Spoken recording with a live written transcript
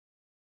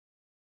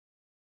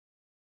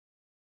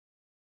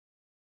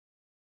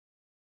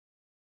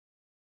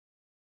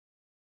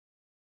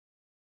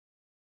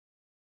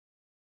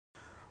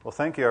Well,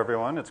 thank you,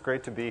 everyone. It's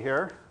great to be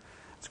here.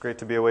 It's great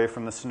to be away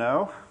from the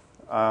snow.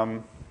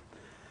 To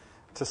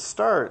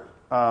start,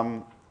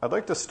 I'd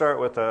like to start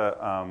with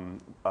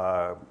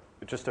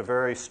just a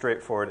very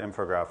straightforward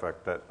infographic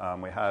that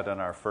we had in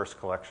our first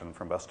collection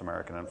from Best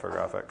American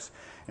Infographics.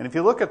 And if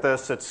you look at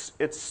this,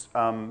 it's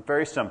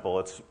very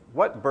simple. It's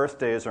what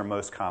birthdays are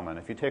most common.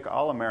 If you take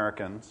all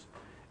Americans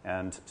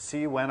and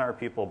see when are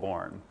people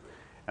born.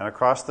 And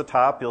across the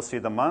top, you'll see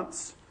the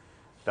months.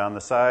 Down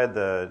the side,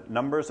 the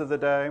numbers of the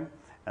day.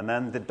 And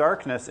then the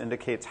darkness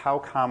indicates how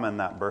common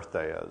that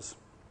birthday is.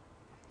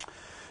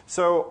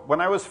 So when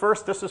I was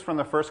this is from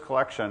the first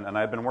collection, and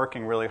I'd been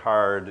working really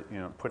hard,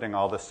 putting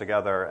all this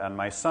together. And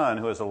my son,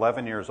 who was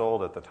 11 years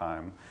old at the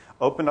time,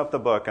 opened up the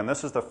book, and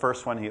this is the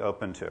first one he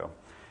opened to.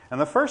 And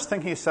the first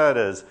thing he said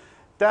is,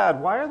 "Dad,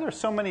 why are there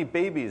so many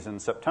babies in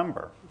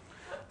September?"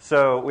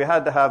 So we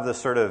had to have this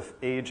sort of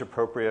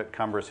age-appropriate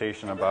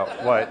conversation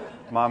about what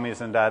mommies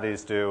and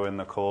daddies do in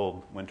the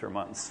cold winter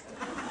months.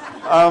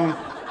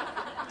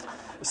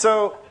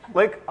 So,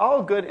 like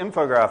all good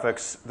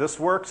infographics, this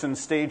works in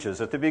stages.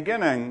 At the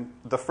beginning,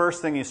 the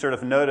first thing you sort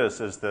of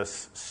notice is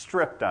this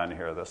strip down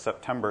here, the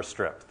September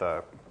strip,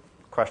 the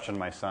question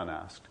my son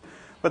asked.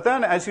 But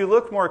then, as you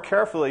look more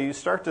carefully, you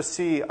start to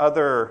see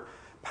other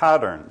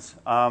patterns.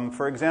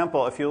 For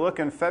example, if you look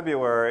in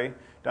February,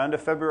 down to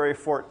February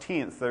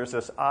 14th, there's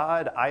this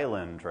odd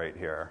island right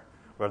here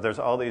where there's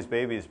all these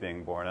babies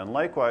being born. And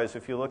likewise,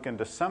 if you look in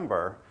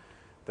December,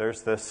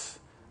 there's this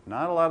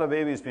not a lot of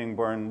babies being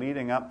born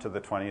leading up to the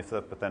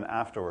 25th, but then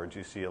afterwards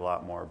you see a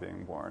lot more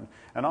being born.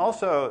 And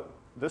also,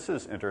 this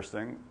is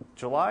interesting,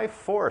 July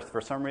 4th,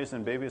 for some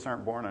reason, babies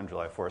aren't born on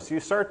July 4th. So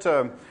you start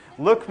to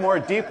look more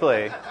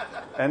deeply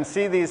and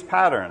see these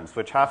patterns,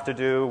 which have to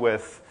do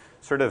with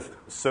sort of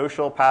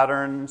social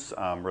patterns,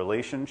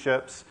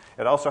 relationships.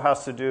 It also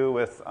has to do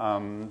with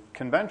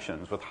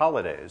conventions, with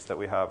holidays that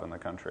we have in the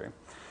country.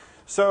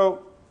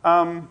 So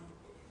the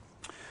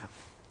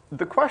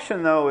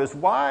question, though, is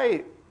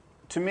why,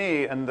 to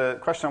me, and the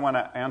question I want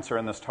to answer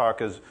in this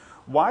talk is,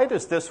 why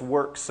does this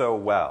work so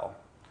well?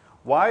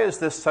 Why is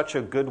this such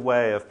a good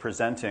way of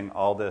presenting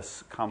all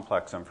this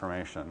complex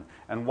information?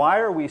 And why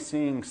are we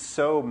seeing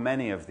so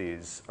many of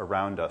these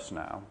around us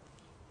now?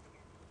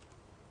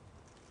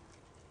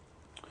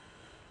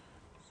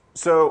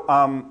 So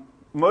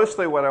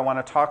mostly what I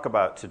want to talk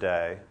about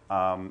today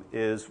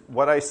is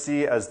what I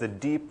see as the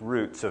deep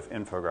roots of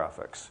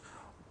infographics.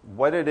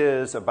 What it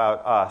is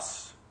about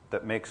us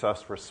that makes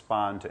us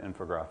respond to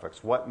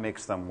infographics. What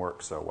makes them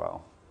work so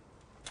well?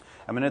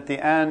 I mean, at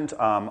the end,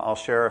 I'll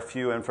share a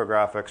few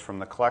infographics from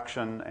the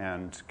collection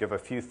and give a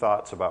few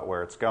thoughts about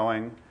where it's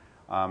going.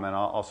 And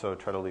I'll also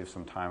try to leave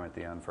some time at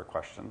the end for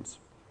questions.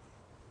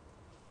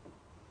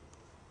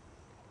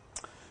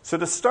 So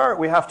to start,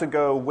 we have to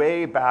go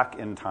way back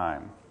in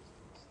time.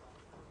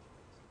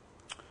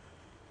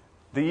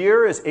 The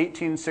year is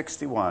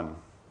 1861.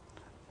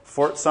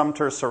 Fort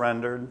Sumter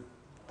surrendered.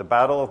 The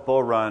Battle of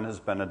Bull Run has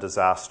been a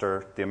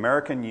disaster. The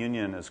American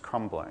Union is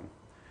crumbling.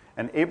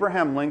 And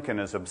Abraham Lincoln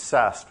is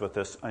obsessed with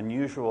this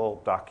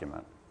unusual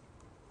document.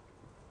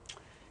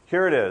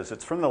 Here it is.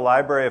 It's from the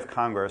Library of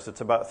Congress.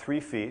 It's about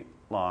 3 feet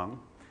long.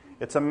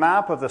 It's a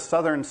map of the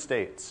southern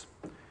states.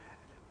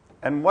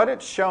 And what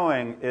it's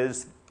showing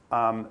is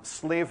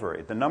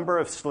slavery, the number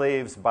of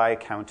slaves by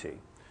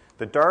county.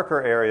 The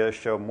darker areas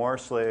show more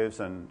slaves,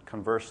 and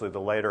conversely, the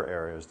lighter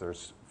areas,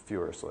 there's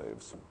fewer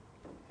slaves.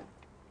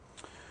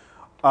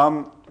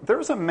 There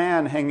was a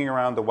man hanging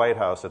around the White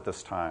House at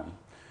this time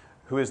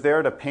who was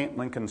there to paint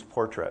Lincoln's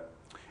portrait.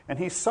 And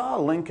he saw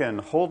Lincoln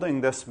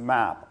holding this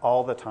map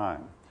all the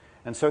time.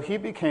 And so he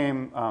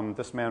became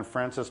this man,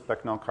 Francis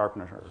Becknell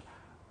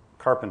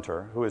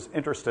Carpenter, who was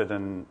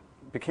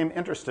became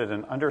interested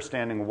in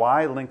understanding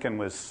why Lincoln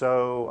was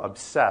so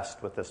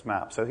obsessed with this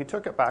map. So he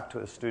took it back to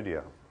his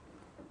studio.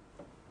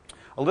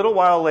 A little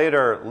while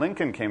later,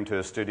 Lincoln came to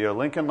his studio.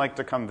 Lincoln liked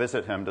to come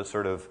visit him to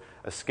sort of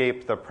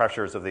escape the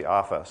pressures of the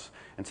office,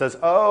 and says,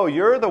 "Oh,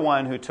 you're the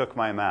one who took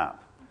my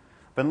map.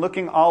 Been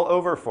looking all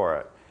over for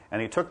it."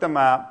 And he took the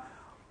map.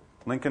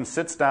 Lincoln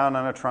sits down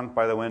on a trunk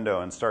by the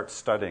window and starts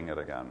studying it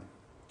again.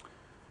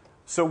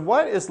 So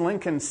what is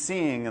Lincoln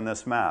seeing in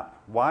this map?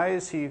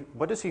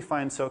 What does he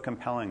find so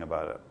compelling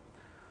about it?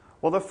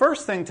 Well, the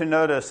first thing to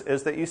notice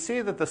is that you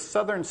see that the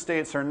southern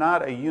states are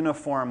not a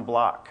uniform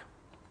block.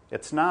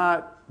 It's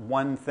not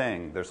one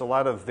thing. There's a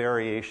lot of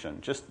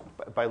variation just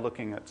by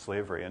looking at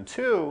slavery. And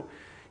two,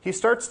 he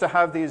starts to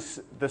have he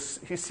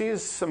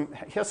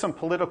has some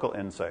political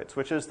insights,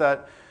 which is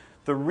that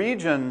the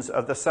regions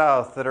of the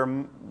South that are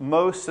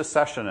most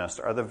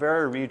secessionist are the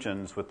very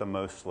regions with the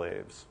most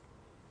slaves.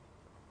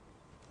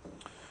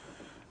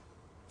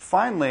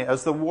 Finally,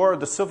 as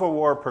the Civil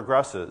War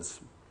progresses,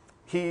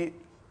 he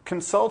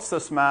consults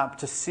this map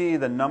to see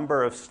the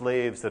number of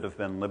slaves that have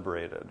been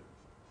liberated.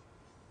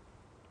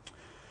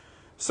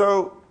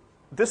 So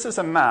this is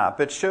a map.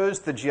 It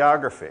shows the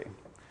geography,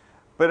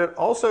 but it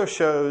also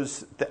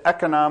shows the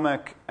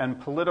economic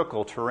and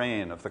political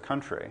terrain of the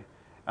country.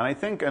 And I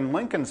think in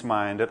Lincoln's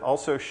mind, it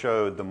also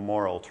showed the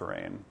moral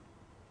terrain.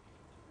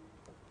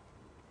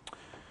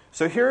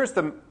 So here's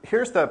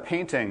the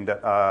painting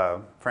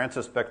that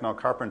Francis Bicknell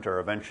Carpenter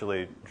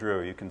eventually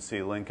drew. You can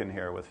see Lincoln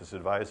here with his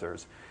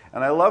advisors.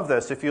 And I love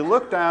this. If you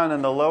look down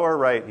in the lower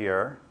right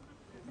here,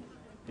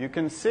 you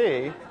can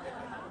see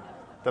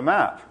the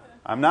map.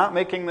 I'm not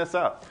making this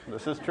up.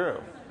 This is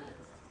true.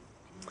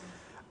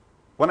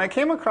 When I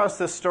came across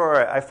this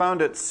story, I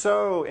found it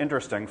so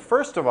interesting.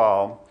 First of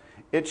all,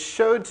 it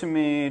showed to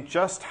me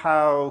just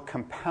how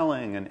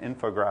compelling an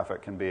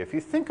infographic can be. If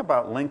you think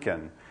about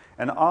Lincoln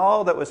and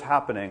all that was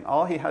happening,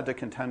 all he had to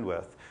contend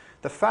with,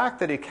 the fact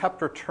that he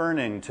kept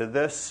returning to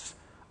this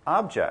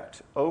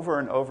object over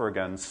and over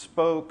again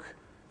spoke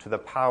to the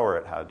power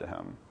it had to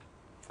him.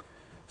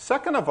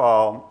 Second of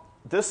all,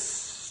 this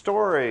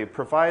story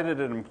provided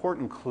an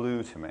important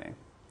clue to me.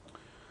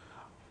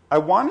 I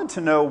wanted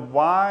to know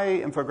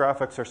why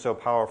infographics are so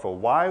powerful,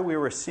 why we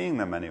were seeing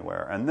them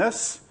anywhere. And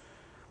this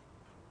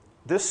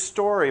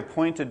story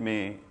pointed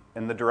me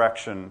in this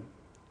direction.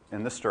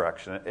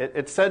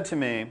 It said to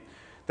me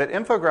that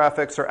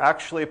infographics are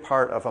actually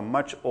part of a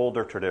much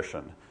older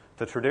tradition,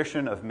 the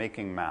tradition of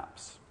making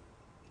maps.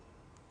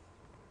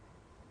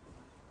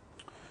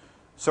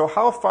 So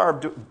how far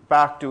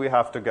back do we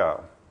have to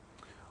go?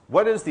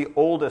 What is the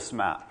oldest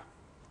map?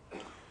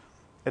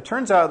 It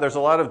turns out there's a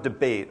lot of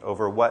debate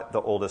over what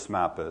the oldest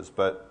map is,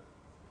 but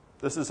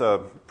this is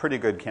a pretty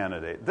good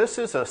candidate. This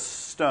is a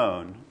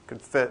stone,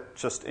 could fit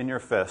just in your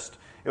fist.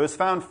 It was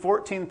found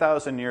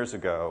 14,000 years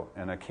ago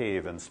in a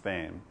cave in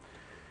Spain.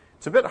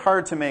 It's a bit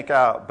hard to make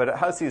out, but it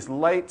has these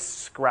light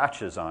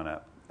scratches on it.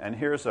 And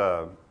here's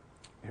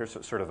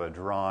sort of a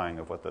drawing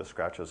of what those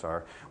scratches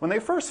are. When they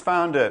first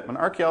found it, when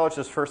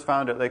archaeologists first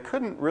found it, they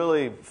couldn't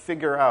really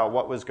figure out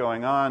what was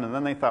going on, and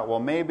then they thought, well,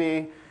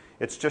 maybe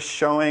it's just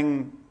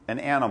showing an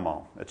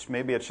animal.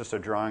 Maybe it's just a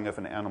drawing of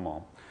an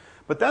animal.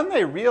 But then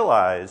they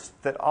realized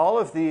that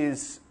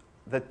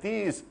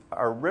these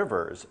are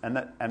rivers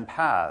and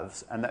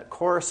paths, and that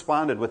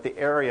corresponded with the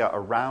area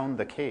around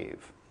the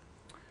cave.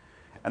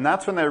 And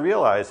that's when they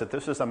realized that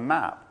this is a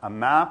map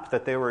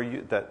that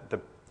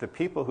the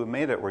people who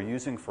made it were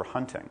using for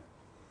hunting.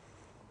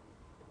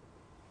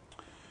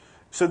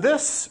 So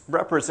this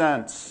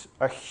represents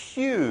a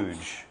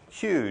huge,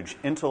 huge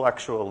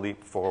intellectual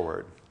leap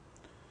forward.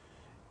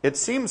 It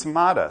seems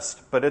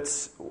modest, but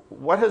it's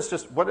what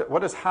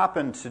has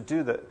happened to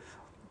do that.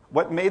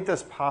 What made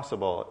this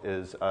possible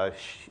is a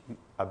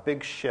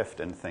big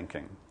shift in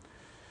thinking.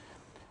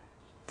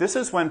 This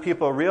is when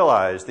people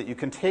realize that you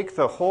can take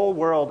the whole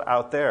world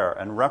out there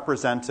and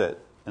represent it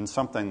in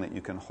something that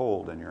you can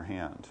hold in your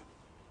hand.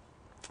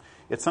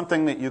 It's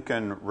something that you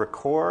can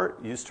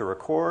use to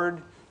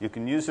record. You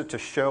can use it to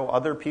show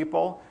other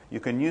people.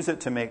 You can use it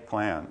to make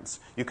plans.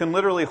 You can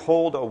literally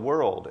hold a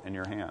world in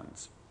your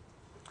hands.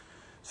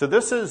 So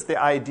this is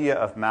the idea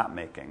of map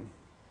making.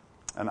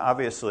 And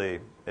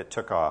obviously, it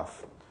took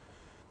off.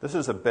 This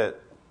is a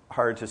bit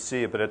hard to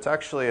see, but it's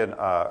actually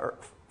a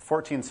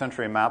 14th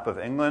century map of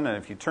England. And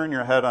if you turn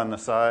your head on the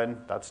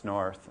side, that's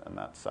north and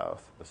that's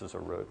south. This is a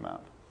road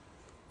map.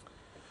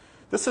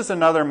 This is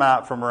another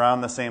map from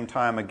around the same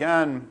time.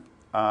 Again,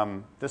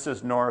 this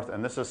is north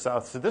and this is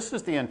south. So this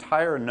is the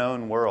entire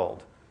known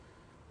world.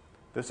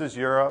 This is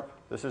Europe.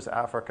 This is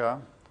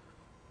Africa.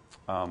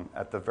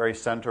 At the very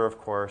center, of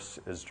course,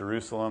 is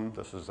Jerusalem.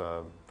 This is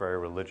a very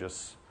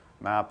religious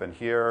map. And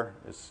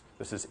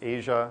this is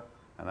Asia,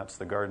 and that's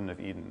the Garden of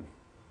Eden.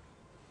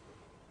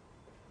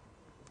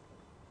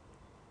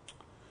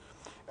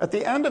 At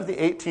the end of the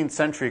 18th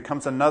century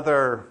comes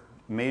another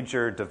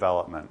major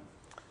development.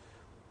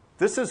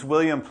 This is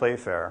William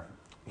Playfair.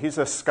 He's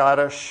a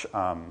Scottish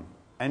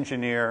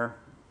engineer,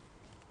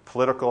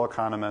 political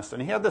economist,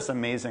 and he had this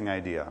amazing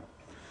idea.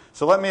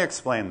 So let me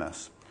explain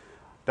this.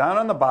 Down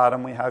on the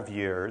bottom, we have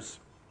years,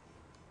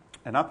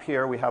 and up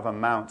here we have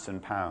amounts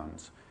in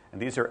pounds.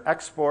 And these are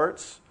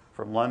exports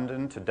from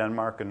London to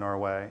Denmark and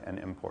Norway, and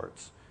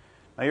imports.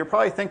 Now you're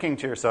probably thinking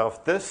to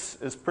yourself, this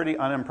is pretty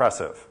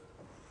unimpressive.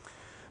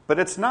 But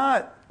it's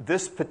not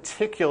this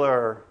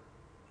particular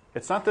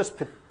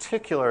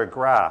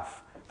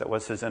graph that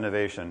was his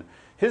innovation.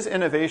 His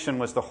innovation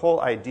was the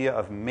whole idea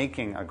of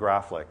making a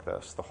graph like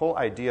this, the whole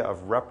idea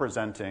of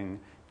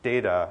representing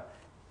data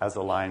as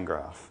a line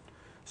graph.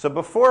 So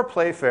before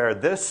Playfair,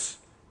 this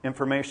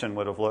information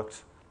would have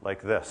looked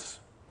like this.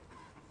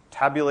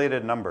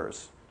 Tabulated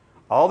numbers.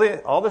 All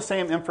the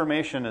same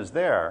information is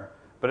there,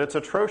 but it's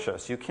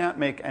atrocious. You can't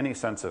make any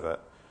sense of it.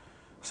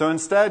 So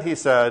instead, he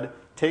said,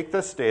 take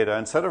this data,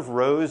 instead of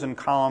rows and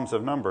columns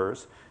of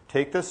numbers,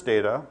 take this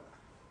data,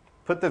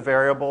 put the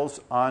variables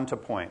onto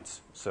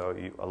points. So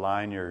you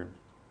align your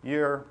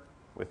year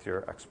with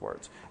your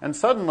exports. And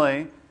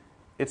suddenly,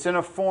 it's in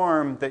a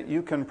form that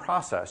you can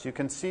process. You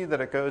can see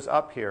that it goes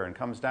up here and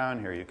comes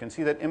down here. You can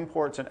see that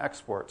imports and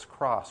exports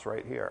cross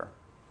right here.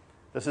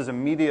 This is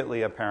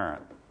immediately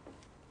apparent.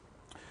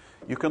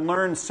 You can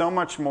learn so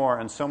much more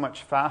and so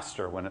much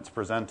faster when it's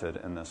presented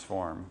in this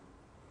form.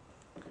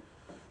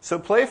 So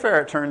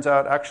Playfair, it turns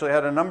out, actually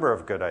had a number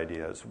of good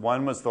ideas.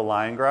 One was the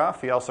line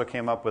graph. He also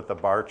came up with the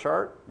bar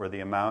chart, where the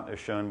amount is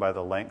shown by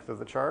the length of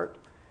the chart,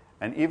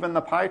 and even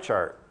the pie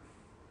chart.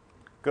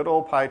 Good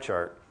old pie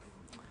chart.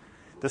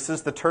 This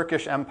is the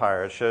Turkish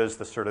Empire. It shows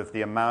the sort of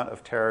the amount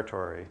of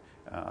territory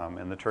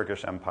in the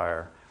Turkish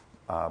Empire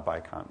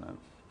by continent.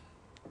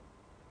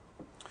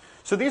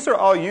 So these are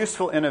all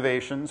useful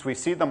innovations. We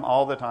see them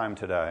all the time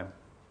today.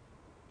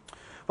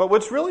 But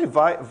what's really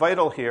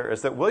vital here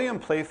is that William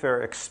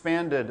Playfair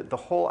expanded the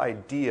whole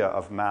idea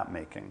of map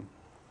making.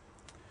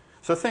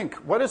 So think,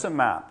 what is a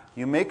map?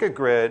 You make a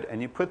grid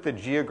and you put the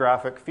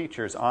geographic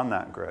features on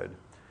that grid.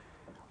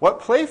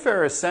 What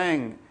Playfair is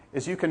saying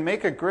is you can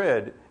make a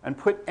grid and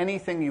put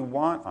anything you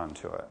want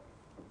onto it.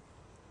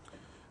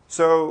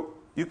 So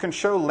you can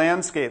show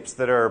landscapes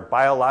that are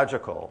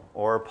biological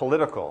or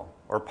political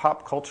or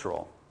pop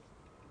cultural.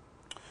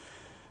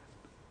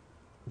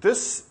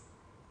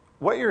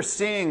 What you're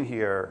seeing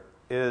here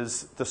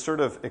is the sort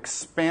of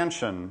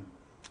expansion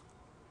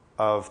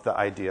of the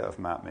idea of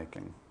map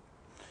making.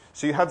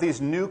 So you have these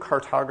new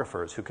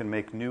cartographers who can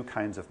make new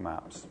kinds of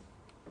maps.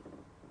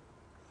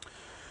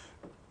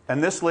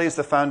 And this lays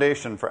the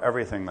foundation for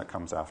everything that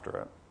comes after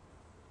it.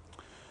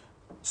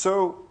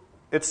 So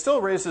it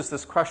still raises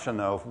this question,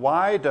 though, of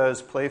why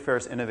does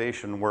Playfair's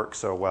innovation work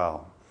so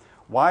well?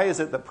 Why is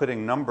it that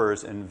putting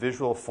numbers in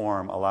visual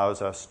form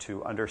allows us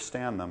to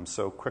understand them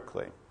so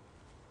quickly?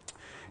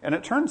 And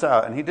it turns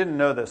out, and he didn't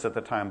know this at the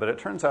time, but it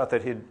turns out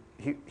that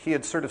he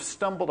had sort of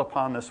stumbled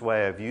upon this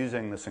way of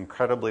using this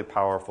incredibly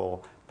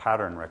powerful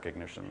pattern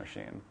recognition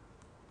machine,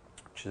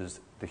 which is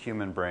the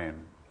human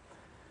brain.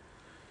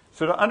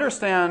 So to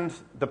understand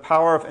the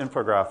power of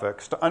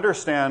infographics, to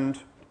understand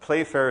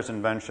Playfair's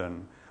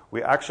invention,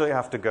 we actually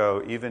have to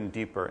go even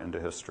deeper into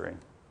history.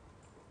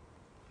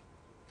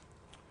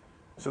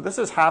 So this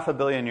is 500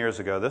 million years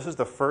ago. This is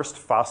the first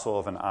fossil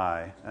of an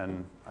eye,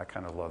 and I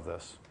kind of love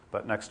this.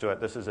 But next to it,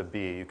 this is a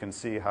bee. You can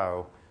see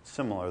how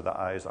similar the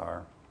eyes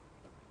are.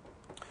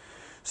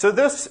 So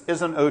this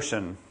is an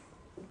ocean.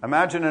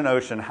 Imagine an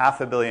ocean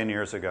 500 million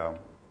years ago.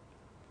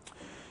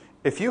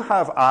 If you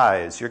have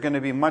eyes, you're going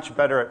to be much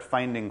better at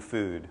finding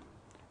food.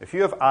 If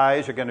you have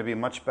eyes, you're going to be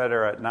much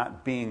better at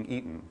not being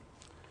eaten.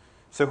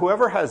 So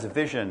whoever has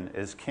vision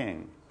is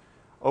king.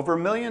 Over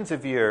millions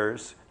of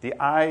years, the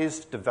eyes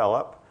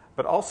develop,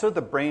 but also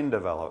the brain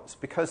develops,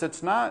 because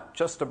it's not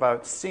just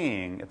about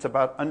seeing, it's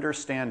about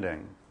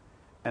understanding,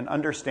 and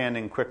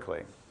understanding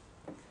quickly.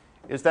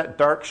 Is that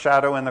dark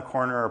shadow in the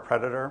corner a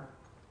predator?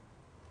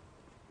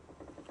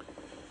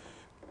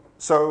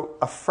 So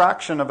a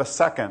fraction of a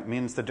second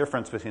means the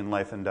difference between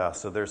life and death.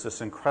 So there's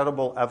this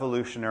incredible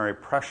evolutionary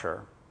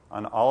pressure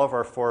on all of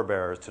our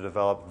forebears to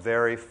develop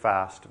very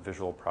fast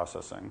visual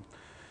processing.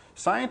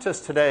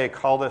 Scientists today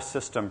call this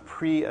system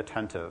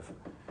pre-attentive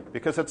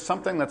because it's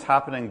something that's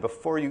happening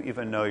before you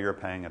even know you're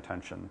paying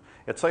attention.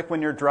 It's like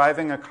when you're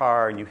driving a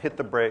car and you hit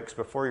the brakes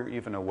before you're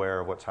even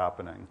aware of what's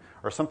happening,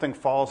 or something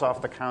falls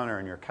off the counter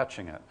and you're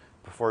catching it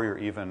before you're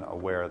even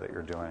aware that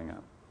you're doing it.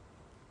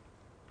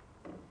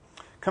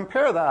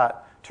 Compare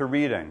that to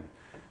reading.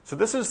 So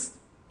this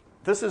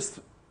is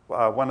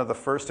one of the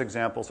first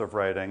examples of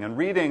writing. And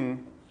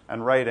reading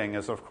and writing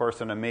is, of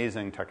course, an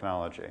amazing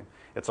technology.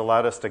 It's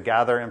allowed us to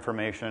gather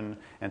information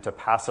and to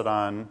pass it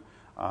on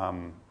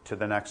to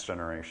the next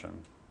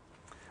generation.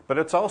 But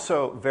it's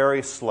also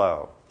very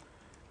slow.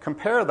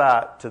 Compare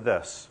that to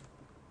this.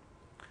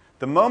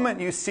 The moment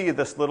you see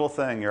this little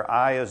thing, your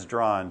eye is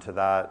drawn to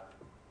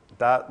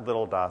that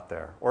little dot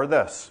there. Or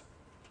this.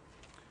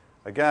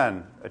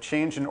 Again, a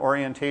change in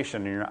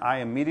orientation, and your eye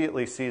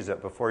immediately sees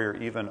it before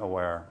you're even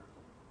aware.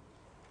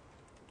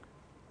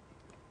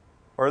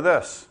 Or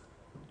this.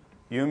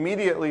 You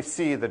immediately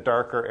see the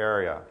darker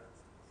area.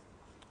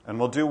 And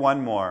we'll do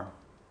one more.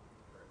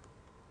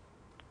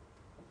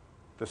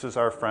 This is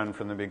our friend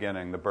from the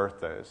beginning, the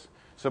birthdays.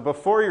 So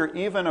before you're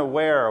even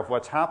aware of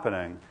what's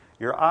happening,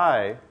 your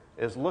eye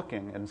is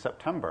looking in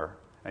September,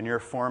 and you're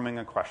forming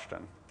a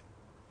question.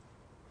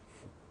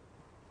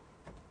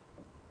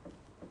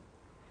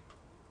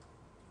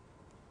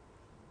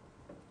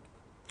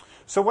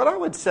 So what I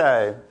would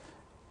say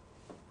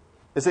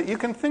is that you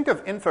can think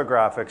of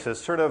infographics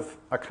as sort of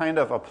a kind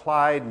of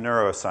applied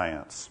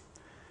neuroscience.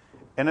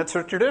 And it's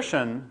a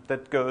tradition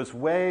that goes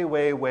way,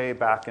 way, way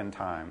back in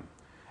time.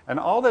 And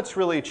all that's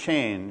really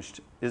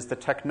changed is the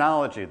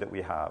technology that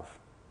we have.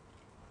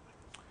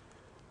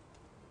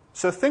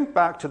 So think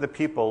back to the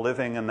people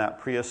living in that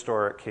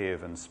prehistoric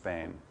cave in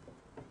Spain.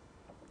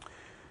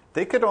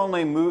 They could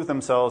only move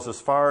themselves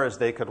as far as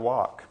they could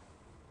walk.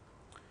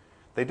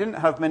 They didn't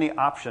have many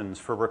options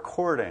for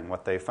recording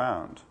what they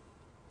found.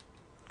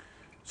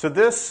 So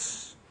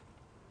this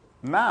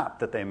map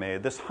that they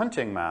made, this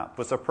hunting map,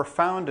 was a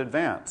profound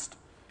advance,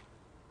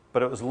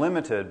 but it was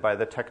limited by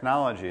the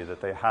technology that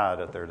they had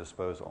at their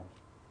disposal.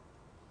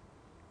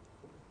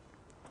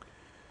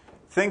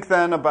 Think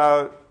then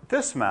about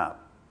this map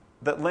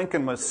that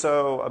Lincoln was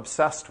so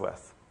obsessed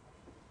with.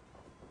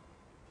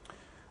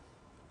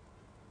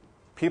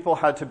 People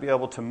had to be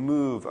able to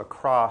move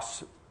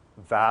across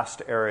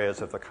vast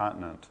areas of the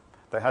continent.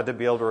 They had to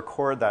be able to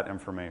record that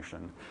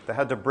information. They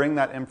had to bring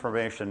that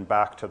information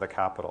back to the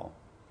capital.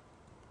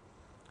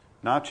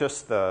 Not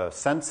just the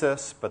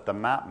census, but the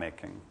map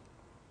making.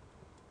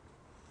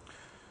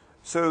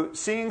 So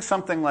seeing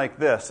something like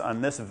this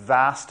on this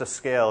vast a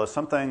scale is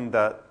something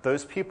that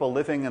those people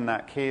living in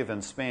that cave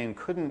in Spain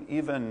couldn't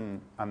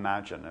even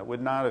imagine. It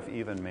would not have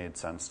even made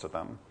sense to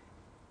them.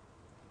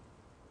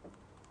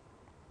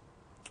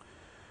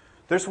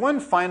 There's one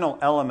final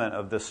element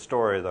of this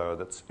story, though,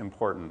 that's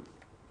important.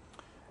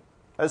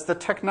 As the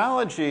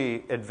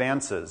technology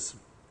advances,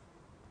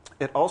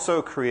 it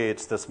also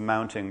creates this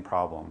mounting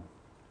problem.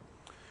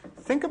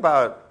 Think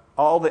about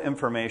all the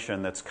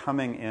information that's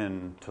coming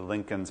in to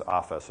Lincoln's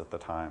office at the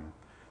time.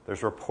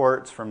 There's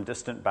reports from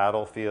distant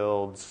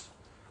battlefields,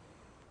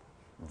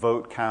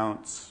 vote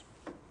counts,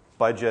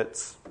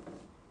 budgets.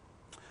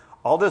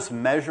 All this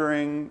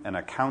measuring and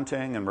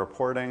accounting and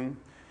reporting,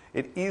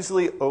 it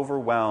easily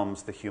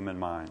overwhelms the human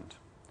mind.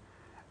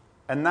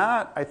 And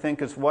that, I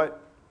think, is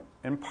what,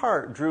 in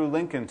part, drew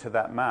Lincoln to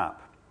that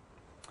map.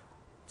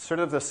 Sort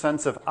of the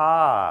sense of,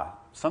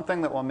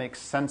 something that will make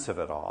sense of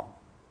it all.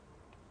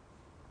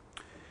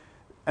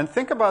 And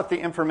think about the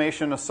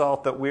information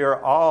assault that we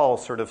are all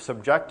sort of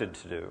subjected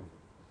to do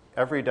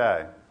every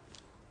day.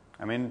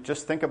 I mean,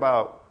 just think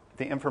about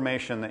the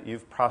information that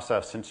you've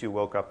processed since you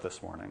woke up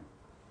this morning.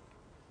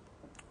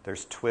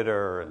 There's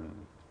Twitter and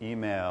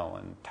email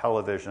and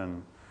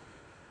television,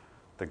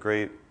 the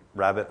great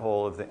rabbit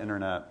hole of the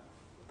internet.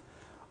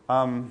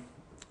 And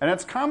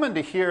it's common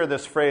to hear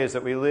this phrase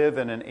that we live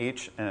in an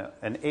age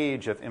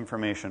of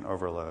information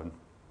overload.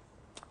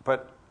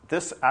 But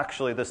this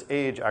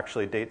age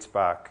actually dates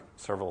back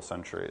several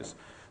centuries.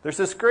 There's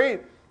this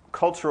great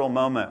cultural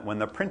moment when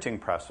the printing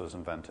press was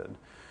invented.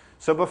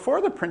 So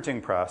before the printing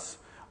press,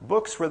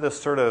 books were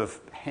this sort of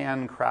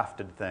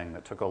handcrafted thing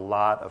that took a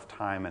lot of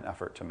time and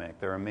effort to make.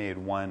 They were made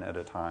one at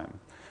a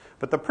time.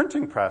 But the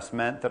printing press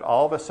meant that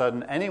all of a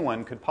sudden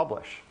anyone could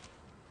publish.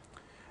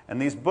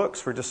 And these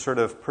books were just sort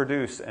of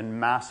produced in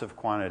massive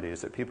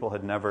quantities that people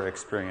had never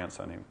experienced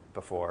any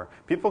before.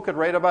 People could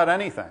write about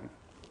anything.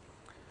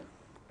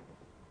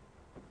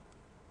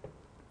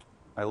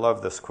 I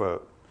love this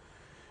quote.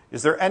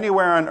 Is there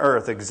anywhere on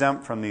earth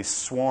exempt from these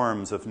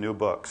swarms of new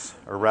books?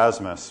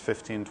 Erasmus,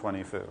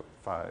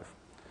 1525.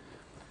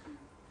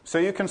 So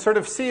you can sort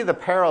of see the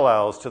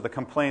parallels to the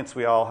complaints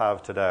we all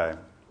have today.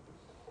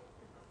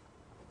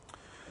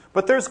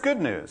 But there's good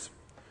news.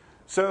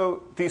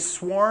 So these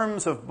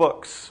swarms of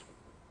books,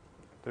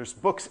 there's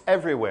books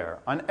everywhere,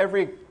 on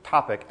every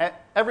topic.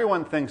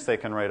 Everyone thinks they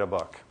can write a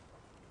book.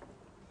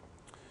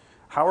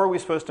 How are we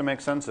supposed to make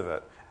sense of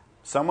it?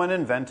 Someone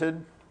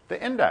invented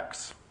the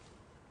index.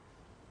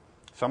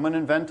 Someone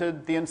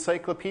invented the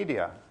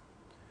encyclopedia.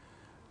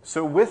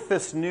 So with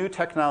this new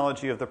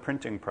technology of the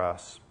printing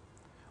press,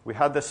 we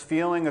had this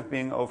feeling of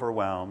being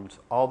overwhelmed,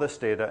 all this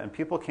data, and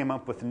people came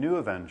up with new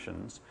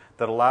inventions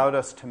that allowed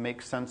us to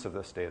make sense of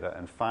this data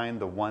and find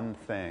the one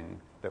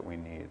thing that we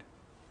need.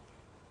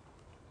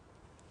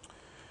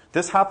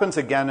 This happens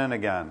again and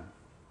again.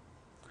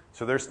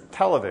 So there's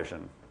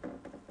television,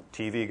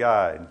 TV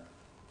Guide.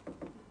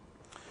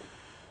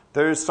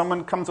 There's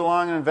someone comes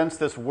along and invents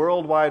this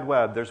World Wide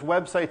Web. There's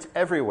websites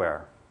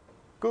everywhere.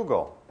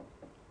 Google.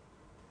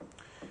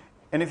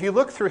 And if you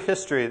look through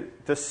history,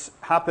 this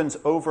happens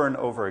over and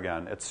over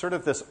again. It's sort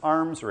of this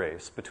arms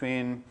race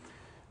between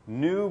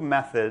new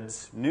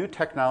methods, new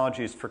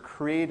technologies for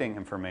creating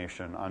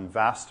information on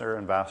vaster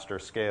and vaster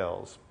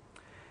scales,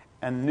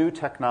 and new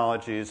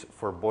technologies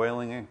for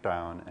boiling it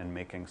down and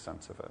making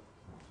sense of it.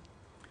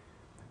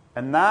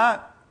 And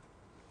that,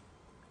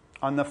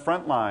 on the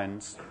front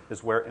lines,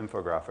 is where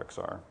infographics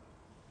are.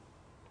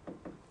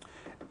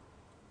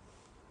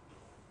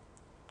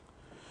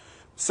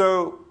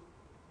 So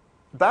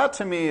that,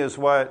 to me, is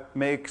what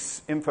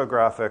makes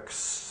infographics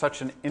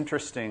such an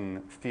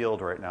interesting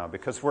field right now,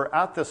 because we're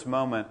at this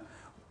moment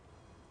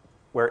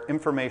where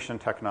information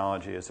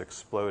technology is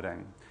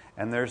exploding,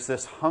 and there's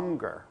this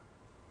hunger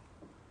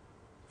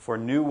for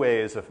new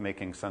ways of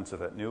making sense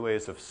of it, new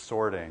ways of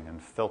sorting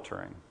and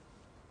filtering.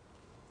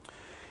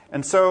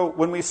 And so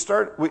when we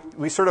start,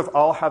 we sort of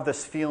all have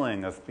this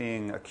feeling of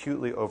being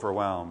acutely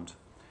overwhelmed.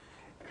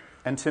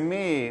 And to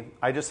me,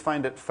 I just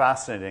find it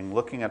fascinating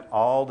looking at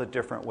all the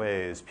different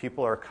ways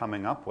people are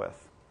coming up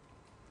with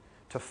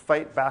to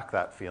fight back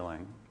that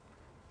feeling.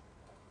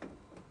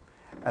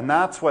 And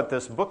that's what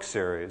this book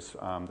series,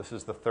 this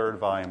is the third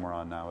volume we're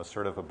on now, is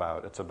sort of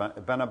about. It's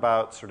been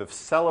about sort of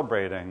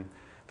celebrating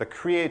the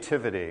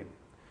creativity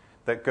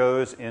that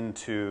goes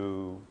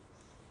into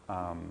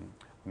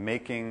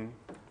making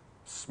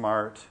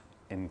smart,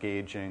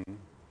 engaging,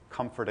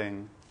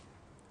 comforting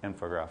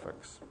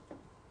infographics.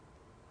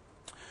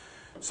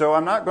 So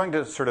I'm not going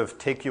to sort of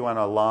take you on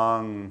a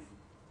long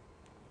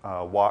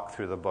walk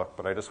through the book,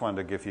 but I just wanted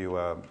to give you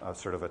a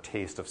sort of a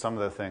taste of some of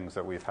the things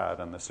that we've had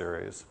in the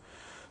series.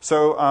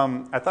 So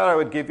I thought I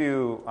would give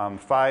you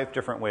 5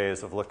 different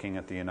ways of looking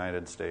at the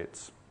United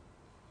States.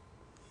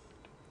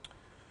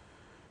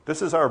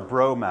 This is our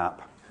bro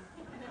map.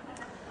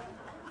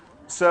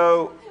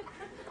 So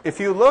if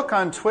you look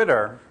on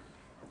Twitter,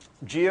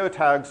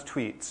 geotags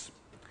tweets,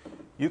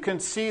 you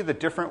can see the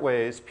different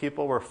ways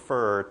people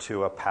refer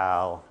to a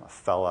pal, a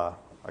fella,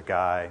 a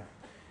guy.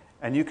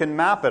 And you can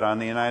map it on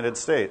the United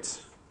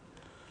States.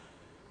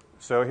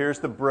 So here's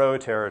the bro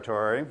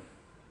territory.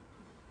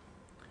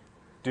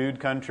 Dude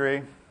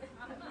country.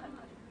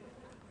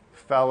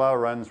 Fella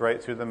runs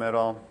right through the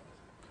middle.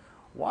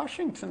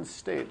 Washington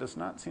State does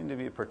not seem to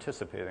be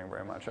participating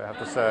very much, I have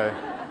to say.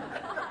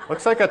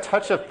 Looks like a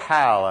touch of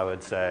pal, I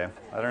would say.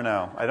 I don't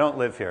know. I don't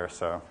live here,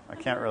 so I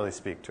can't really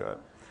speak to it.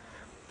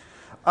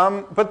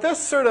 But this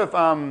sort of,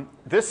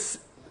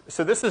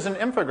 so this is an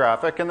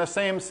infographic in the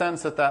same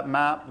sense that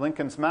map,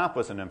 Lincoln's map,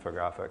 was an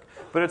infographic.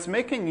 But it's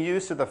making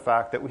use of the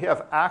fact that we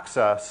have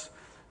access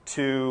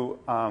to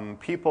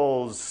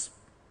people's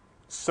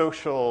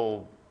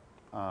social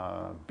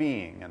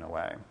being, in a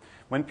way.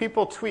 When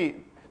people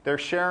tweet, they're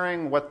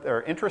sharing what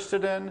they're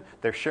interested in,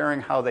 they're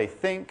sharing how they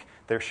think,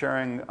 they're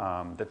sharing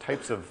the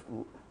types of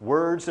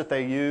words that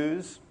they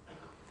use.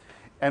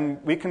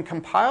 And we can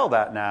compile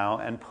that now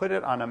and put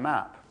it on a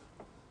map.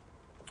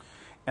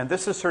 And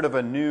this is sort of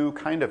a new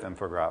kind of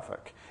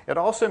infographic. It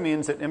also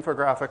means that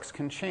infographics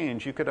can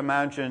change. You could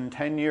imagine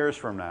 10 years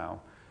from now,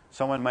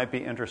 someone might be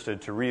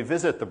interested to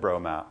revisit the bro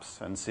maps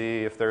and see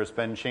if there's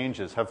been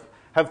changes.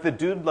 Have the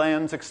dude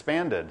lands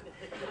expanded?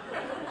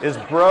 Is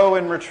bro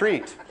in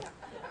retreat?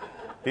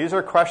 These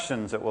are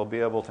questions that we'll be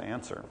able to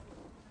answer.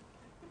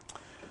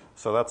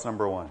 So that's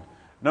number one.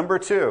 Number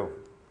two,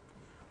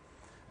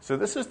 so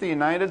this is the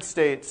United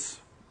States.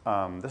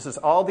 This is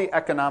all the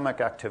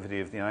economic activity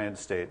of the United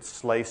States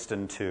sliced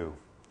in two,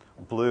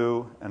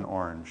 blue and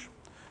orange.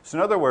 So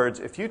in other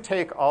words, if you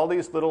take all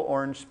these little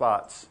orange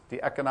spots,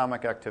 the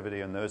economic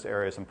activity in those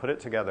areas, and put it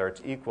together,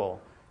 it's equal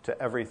to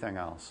everything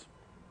else.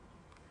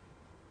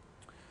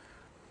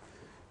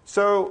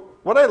 So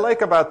what I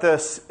like about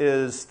this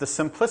is the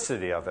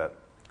simplicity of it.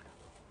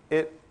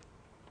 It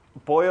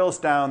boils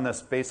down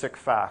this basic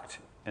fact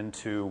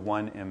into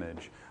one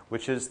image,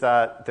 which is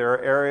that there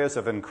are areas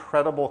of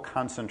incredible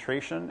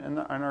concentration in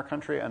our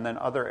country, and then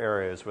other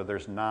areas where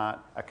there's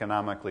not,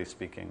 economically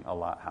speaking, a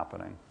lot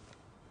happening.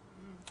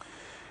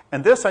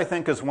 And this, I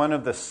think, is one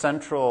of the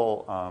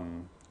central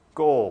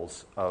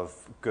goals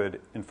of good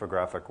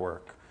infographic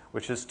work,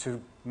 which is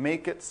to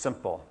make it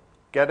simple,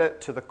 get it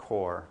to the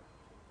core.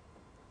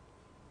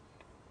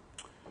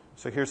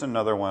 So here's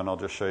another one I'll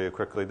just show you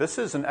quickly. This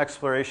is an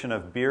exploration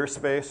of beer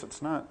space.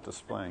 It's not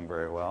displaying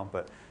very well,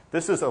 but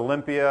this is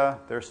Olympia.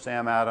 There's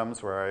Sam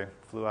Adams, where I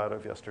flew out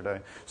of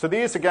yesterday. So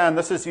these, again,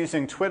 this is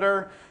using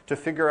Twitter to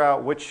figure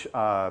out which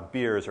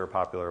beers are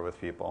popular with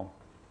people.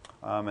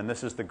 And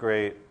this is the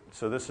great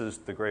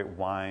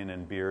wine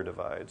and beer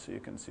divide. So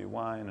you can see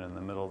wine, and in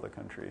the middle of the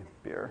country,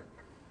 beer.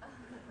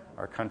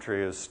 Our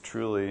country is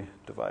truly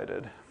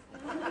divided.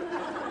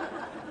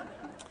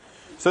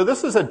 So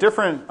this is a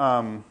different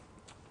one,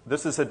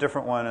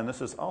 and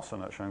this is also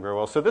not showing very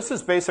well. So this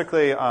is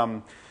basically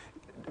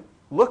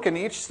look in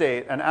each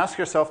state and ask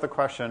yourself the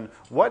question,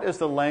 what is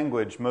the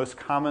language most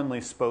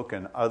commonly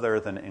spoken other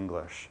than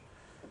English?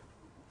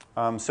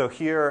 So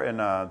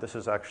here, this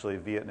is actually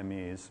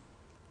Vietnamese.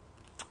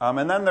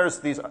 And then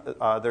there's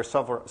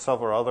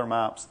several other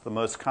maps. The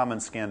most common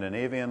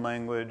Scandinavian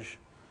language,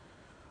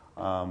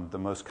 the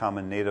most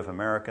common Native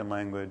American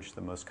language,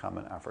 the most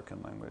common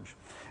African language.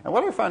 And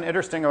what I found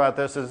interesting about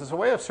this is it's a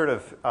way of sort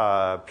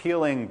of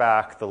peeling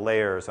back the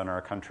layers in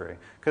our country.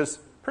 Because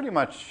pretty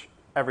much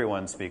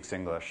everyone speaks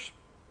English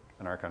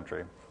in our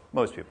country.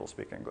 Most people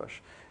speak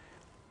English.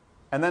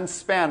 And then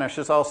Spanish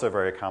is also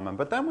very common.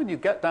 But then when you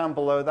get down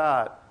below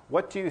that,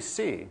 what do you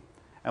see?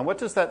 And what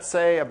does that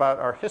say about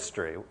our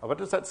history? What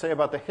does that say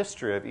about the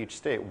history of each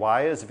state?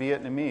 Why is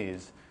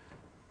Vietnamese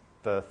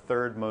the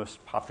third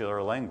most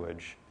popular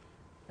language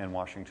in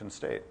Washington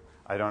State?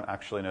 I don't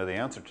actually know the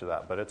answer to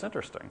that, but it's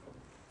interesting.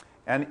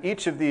 And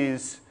each of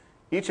these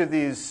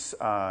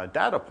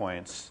data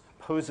points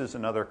poses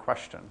another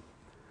question.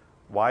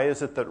 Why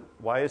is it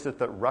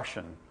that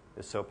Russian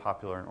is so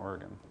popular in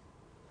Oregon?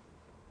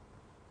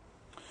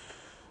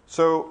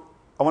 So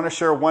I want to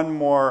share one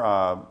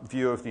more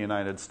view of the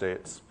United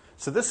States.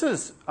 So this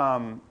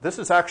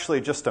is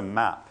actually just a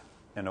map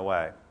in a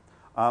way,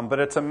 but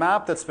it's a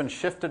map that's been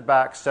shifted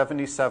back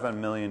 77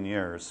 million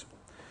years.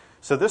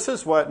 So this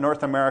is what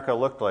North America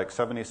looked like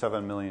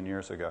 77 million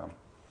years ago.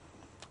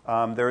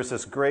 There was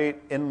this great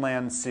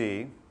inland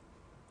sea.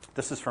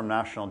 This is from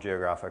National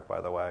Geographic,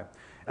 by the way.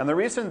 And the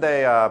reason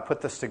they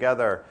put this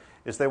together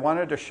is they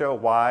wanted to show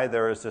why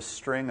there is this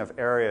string of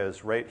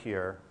areas right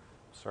here.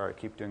 Sorry, I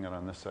keep doing it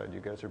on this side. You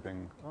guys are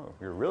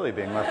you're really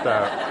being left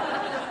out.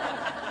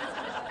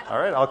 All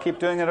right, I'll keep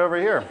doing it over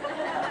here.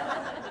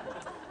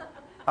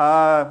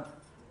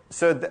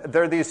 So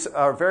there are these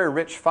very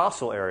rich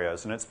fossil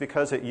areas, and it's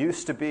because it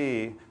used to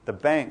be the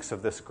banks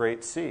of this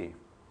great sea.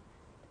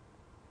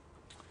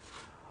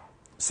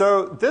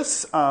 So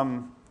this,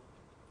 and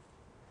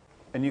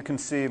you can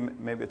see,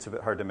 maybe it's a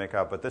bit hard to make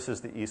out, but this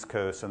is the East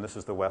Coast and this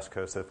is the West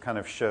Coast. They've kind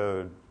of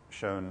show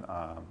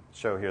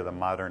here the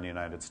modern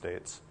United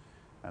States,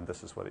 and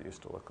this is what it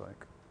used to look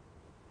like.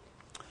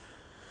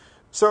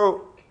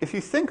 So if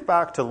you think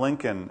back to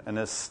Lincoln and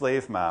his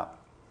slave map,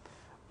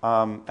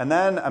 and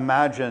then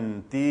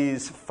imagine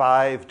these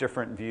 5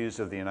 different views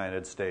of the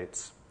United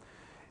States.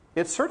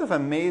 it's sort of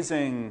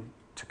amazing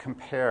to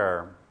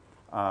compare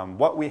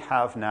what we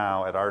have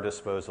now at our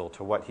disposal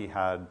to what he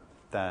had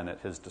then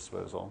at his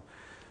disposal.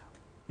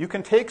 You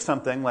can take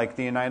something like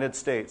the United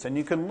States and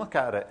you can look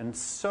at it in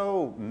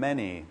so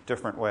many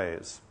different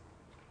ways.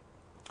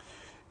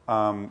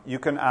 You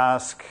can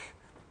ask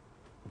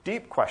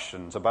deep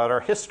questions about our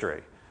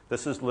history.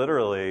 This is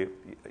literally,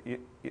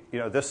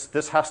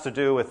 this has to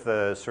do with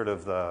the sort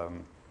of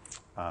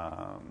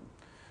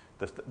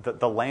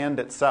the land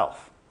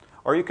itself.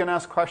 Or you can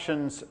ask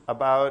questions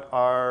about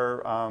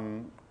our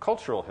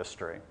cultural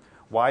history,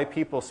 why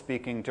people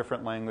speaking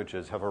different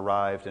languages have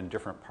arrived in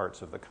different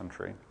parts of the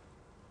country.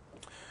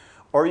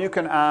 Or you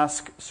can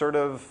ask sort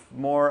of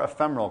more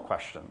ephemeral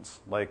questions,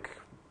 like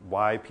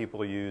why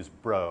people use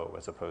bro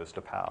as opposed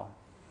to pal.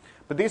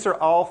 But these are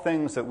all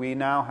things that we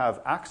now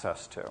have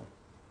access to.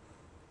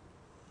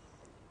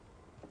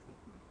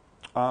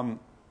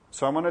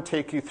 So I'm going to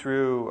take you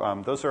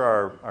through, those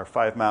are our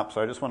 5 maps.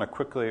 So I just want to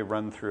quickly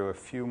run through a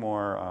few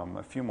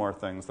more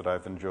things that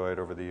I've enjoyed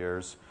over the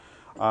years.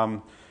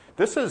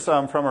 This is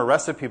from a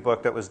recipe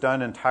book that was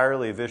done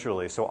entirely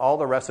visually. So all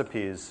the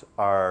recipes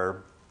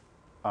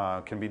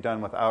can be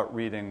done without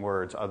reading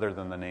words other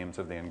than the names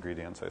of the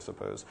ingredients, I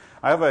suppose.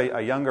 I have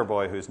a younger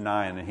boy who's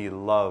 9, and he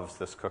loves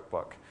this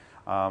cookbook.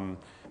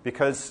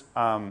 Because,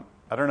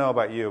 I don't know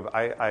about you, but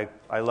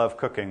I love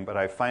cooking, but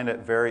I find it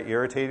very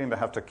irritating to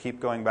have to keep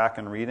going back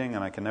and reading,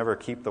 and I can never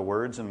keep the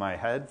words in my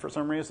head for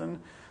some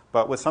reason.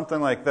 But with something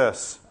like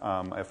this,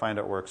 I find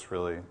it works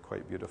really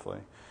quite beautifully.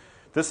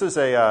 This is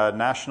a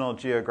National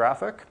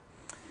Geographic,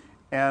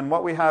 and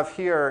what we have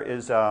here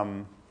is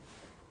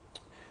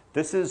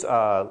this is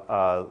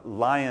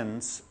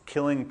lions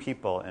killing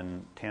people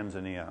in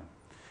Tanzania,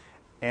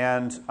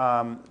 and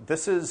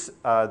this is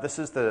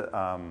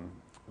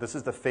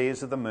the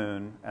phase of the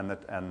moon,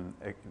 and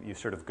you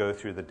sort of go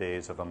through the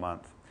days of a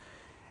month,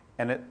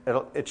 and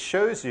it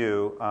shows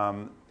you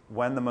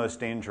when the most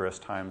dangerous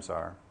times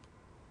are,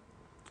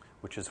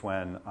 which is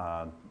when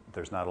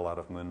there's not a lot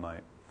of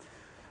moonlight.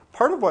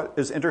 Part of what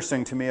is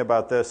interesting to me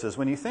about this is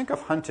when you think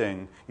of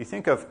hunting, you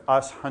think of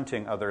us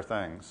hunting other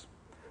things.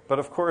 But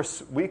of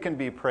course, we can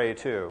be prey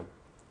too.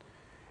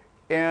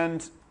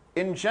 And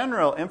in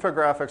general,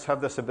 infographics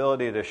have this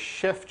ability to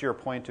shift your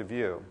point of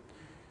view.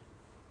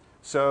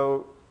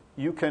 So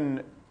you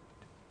can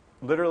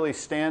literally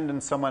stand in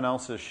someone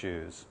else's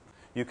shoes.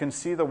 You can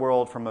see the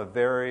world from a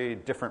very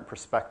different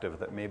perspective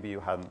that maybe you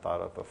hadn't thought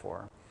of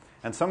before.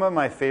 And some of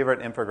my favorite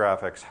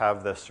infographics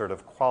have this sort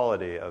of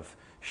quality of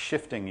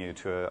shifting you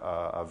to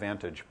a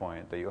vantage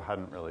point that you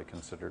hadn't really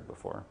considered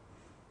before.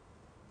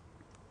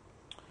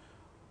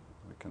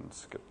 We can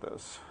skip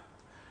this.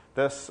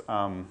 This,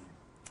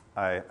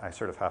 I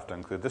sort of have to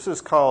include. This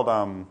is called,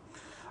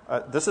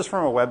 this is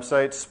from a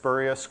website,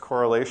 Spurious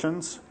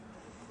Correlations.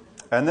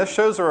 And this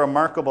shows a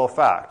remarkable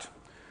fact,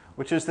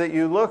 which is that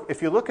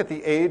if you look at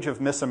the age of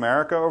Miss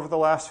America over the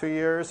last few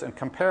years and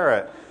compare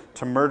it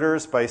to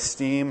murders by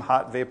steam,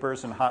 hot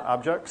vapors, and hot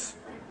objects,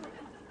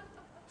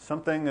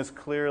 something is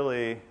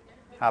clearly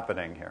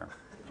happening here.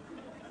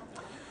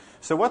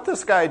 So what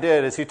this guy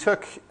did is he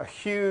took a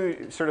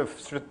huge,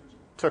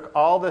 took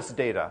all this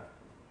data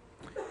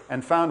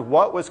and found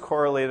what was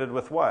correlated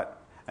with what,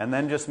 and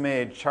then just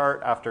made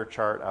chart after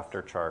chart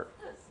after chart.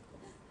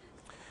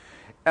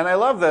 And I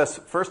love this.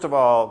 First of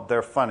all,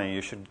 they're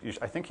funny.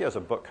 I think he has a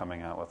book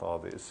coming out with all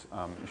these.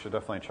 You should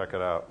definitely check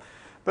it out.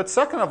 But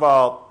second of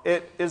all,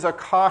 it is a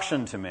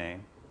caution to me,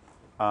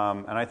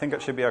 and I think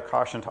it should be a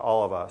caution to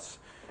all of us,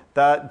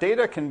 that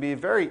data can be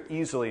very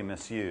easily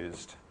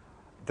misused.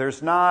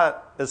 There's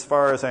not, as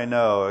far as I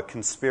know, a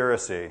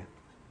conspiracy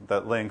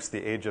that links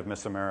the age of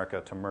Miss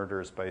America to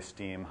murders by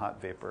steam,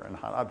 hot vapor, and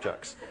hot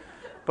objects.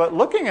 But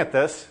looking at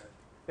this,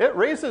 it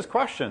raises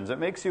questions. It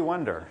makes you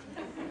wonder,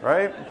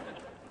 right?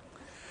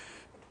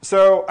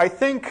 So I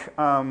think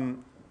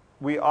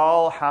we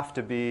all have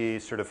to be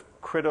sort of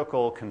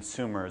critical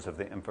consumers of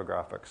the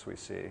infographics we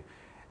see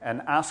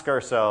and ask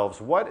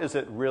ourselves, what is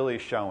it really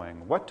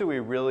showing? What do we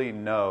really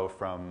know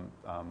from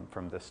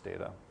this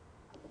data?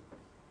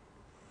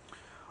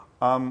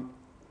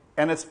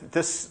 And it's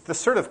this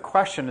sort of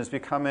question is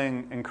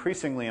becoming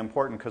increasingly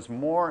important because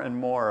more and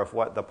more of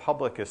what the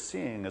public is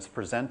seeing is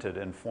presented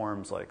in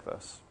forms like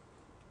this.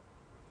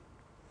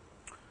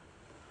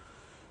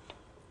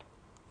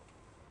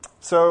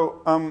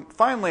 So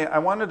finally, I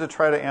wanted to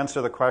try to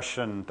answer the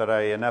question that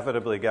I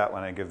inevitably get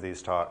when I give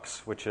these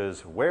talks, which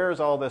is, where's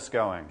all this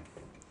going?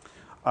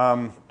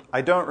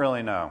 I don't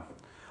really know.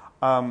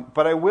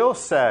 But I will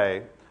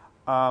say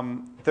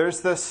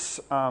there's this,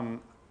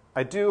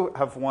 I do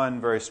have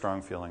one very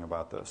strong feeling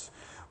about this,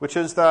 which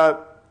is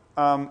that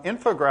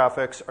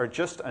infographics are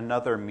just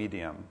another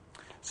medium.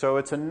 So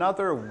it's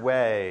another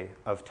way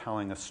of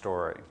telling a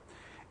story.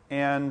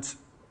 And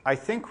I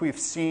think we've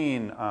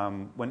seen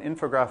when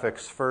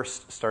infographics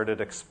first started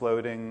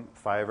exploding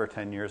 5 or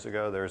 10 years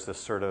ago, there's this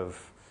sort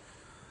of,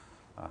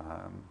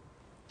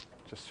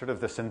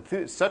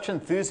 such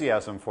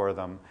enthusiasm for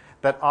them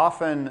that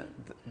often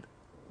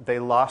they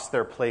lost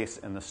their place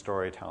in the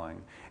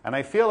storytelling. And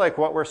I feel like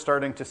what we're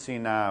starting to see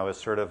now is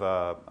sort of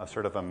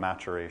a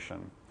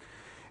maturation.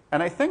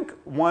 And I think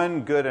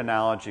one good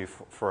analogy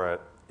for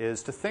it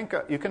is to think,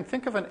 you can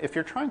think of if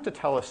you're trying to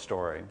tell a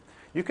story,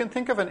 you can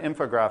think of an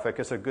infographic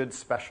as a good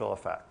special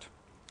effect.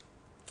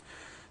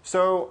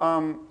 So,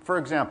 for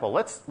example,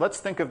 let's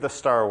think of the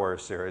Star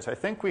Wars series. I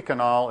think we can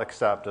all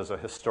accept as a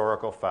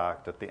historical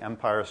fact that The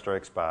Empire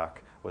Strikes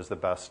Back was the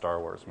best Star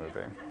Wars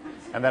movie.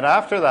 And then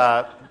after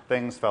that,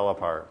 things fell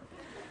apart.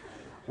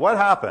 What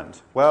happened?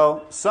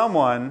 Well,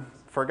 someone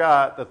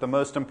forgot that the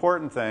most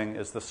important thing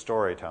is the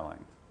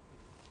storytelling.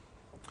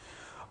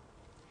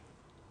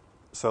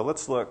 So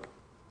let's look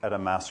at a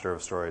master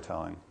of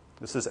storytelling.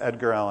 This is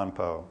Edgar Allan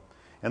Poe.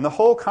 In the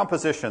whole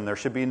composition, there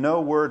should be no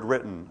word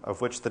written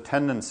of which the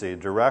tendency,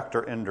 direct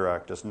or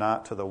indirect, is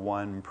not to the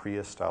one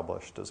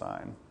pre-established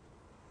design.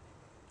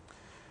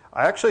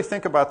 I actually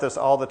think about this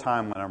all the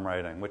time when I'm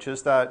writing, which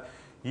is that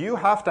you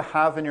have to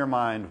have in your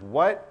mind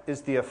what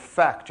is the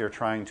effect you're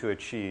trying to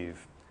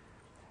achieve,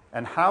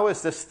 and how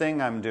is this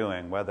thing I'm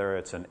doing, whether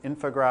it's an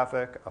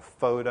infographic, a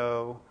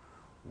photo,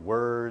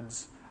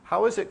 words,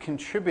 how is it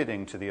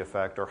contributing to the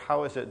effect, or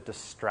how is it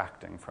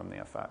distracting from the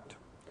effect?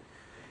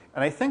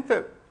 And I think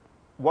that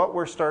what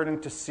we're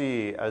starting to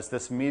see as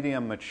this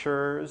medium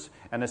matures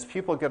and as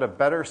people get a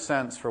better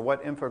sense for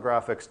what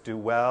infographics do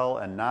well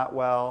and not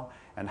well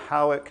and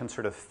how it can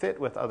sort of fit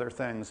with other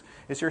things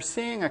is you're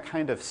seeing a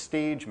kind of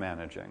stage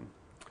managing,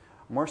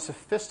 a more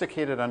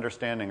sophisticated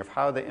understanding of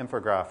how the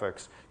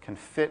infographics can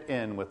fit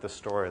in with the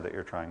story that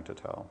you're trying to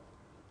tell.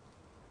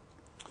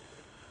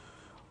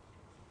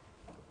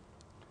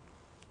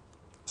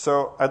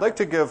 So I'd like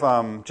to give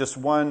just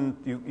one,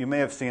 you may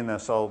have seen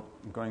this. I'm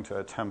going to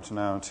attempt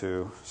now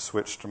to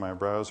switch to my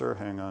browser.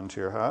 Hang on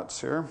to your hats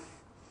here.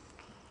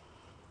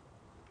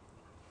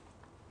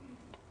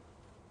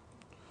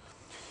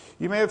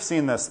 You may have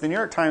seen this. The New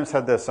York Times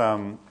had this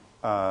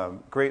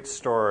great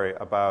story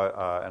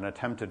about an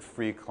attempted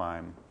free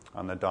climb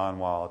on the Dawn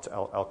Wall. It's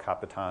El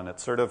Capitan.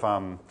 It's sort of,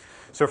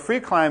 so free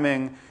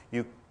climbing,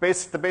 the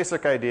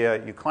basic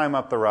idea, you climb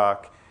up the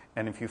rock,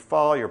 and if you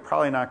fall, you're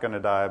probably not going to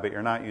die, but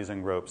you're not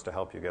using ropes to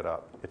help you get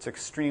up. It's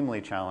extremely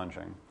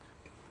challenging.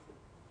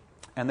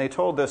 And they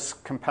told this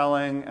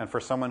compelling, and for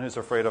someone who's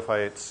afraid of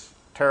heights,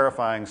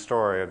 terrifying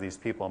story of these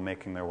people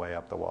making their way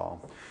up the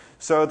wall.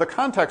 So the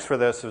context for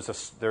this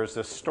is there's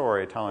this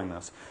story telling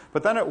this.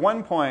 But then at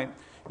one point,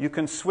 you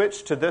can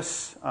switch to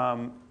this,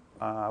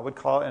 I would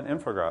call it an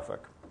infographic.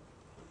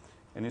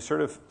 And you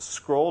sort of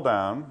scroll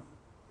down,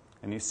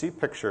 and you see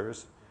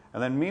pictures.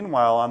 And then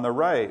meanwhile, on the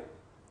right,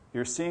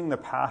 you're seeing the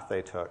path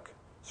they took,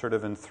 sort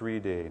of in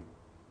 3D.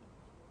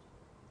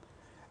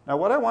 Now,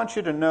 what I want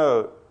you to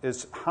note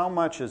is how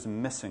much is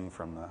missing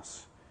from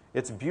this.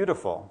 It's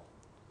beautiful.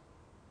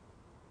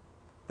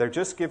 They're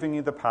just giving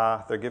you the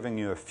path. They're giving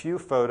you a few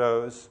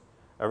photos.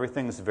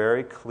 Everything's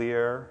very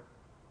clear.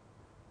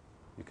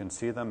 You can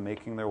see them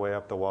making their way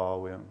up the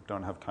wall. We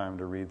don't have time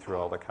to read through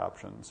all the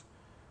captions.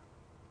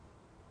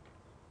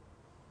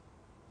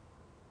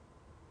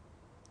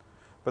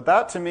 But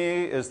that, to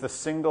me, is the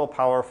single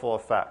powerful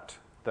effect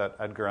that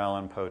Edgar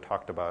Allan Poe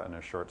talked about in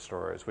his short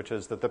stories, which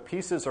is that the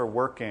pieces are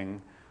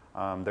working,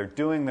 they're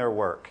doing their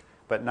work,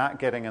 but not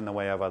getting in the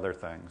way of other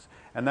things.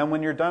 And then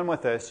when you're done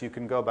with this, you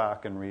can go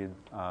back and read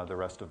the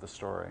rest of the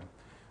story.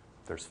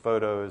 There's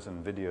photos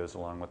and videos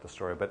along with the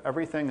story, but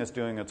everything is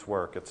doing its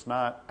work. It's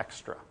not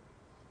extra.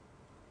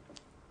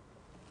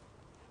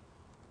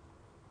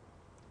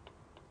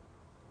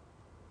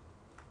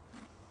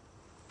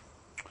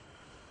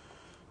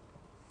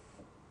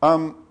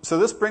 So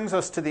this brings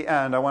us to the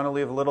end. I want to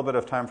leave a little bit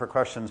of time for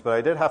questions, but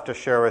I did have to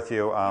share with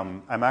you,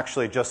 I'm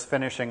actually just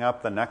finishing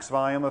up the next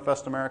volume of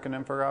Best American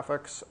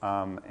Infographics,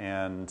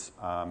 and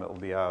it will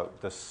be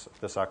out this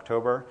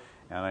October.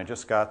 And I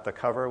just got the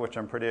cover, which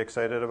I'm pretty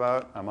excited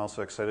about. I'm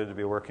also excited to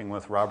be working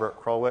with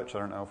Robert Krulwich. I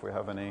don't know if we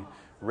have any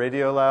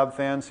Radiolab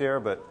fans here,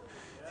 but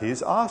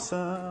he's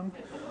awesome.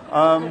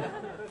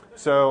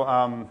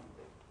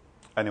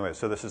 Anyway,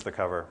 so this is the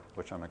cover,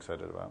 which I'm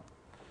excited about.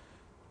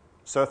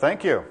 So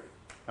thank you.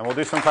 And we'll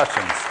do some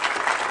questions.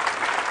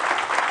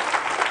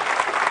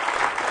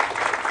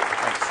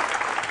 Thanks.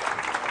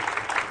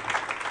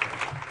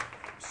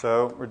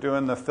 So we're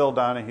doing the Phil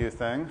Donahue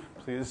thing.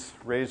 Please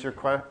raise your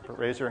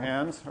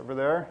hands over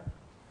there.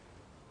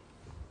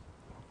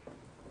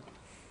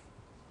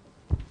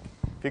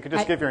 If you could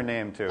just give your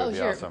name, too, it would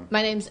be awesome.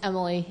 My name's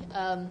Emily.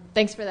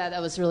 Thanks for that.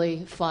 That was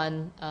really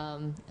fun.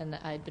 And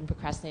I'd been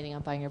procrastinating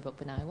on buying your book,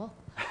 but now I will.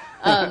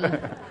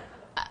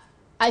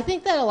 I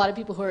think that a lot of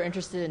people who are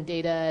interested in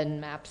data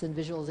and maps and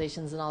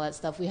visualizations and all that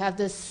stuff, we have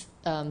this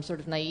sort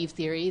of naive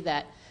theory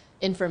that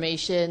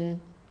information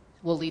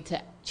will lead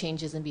to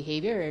changes in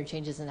behavior or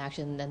changes in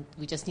action, and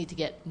we just need to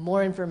get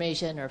more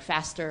information or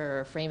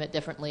faster or frame it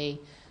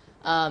differently.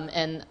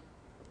 And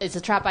it's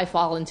a trap I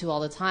fall into all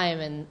the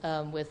time.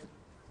 And with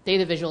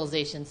data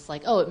visualizations, it's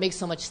like, oh, it makes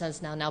so much sense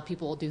now. Now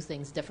people will do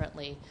things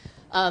differently.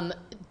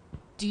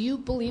 do you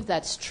believe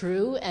that's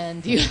true?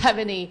 And do you have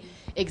any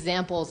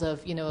examples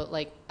of,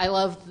 like, I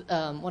love,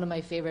 one of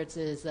my favorites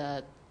is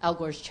Al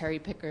Gore's cherry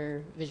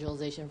picker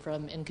visualization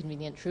from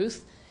Inconvenient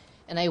Truth.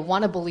 And I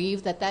want to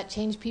believe that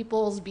changed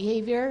people's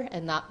behavior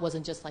and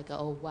wasn't just like a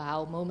oh,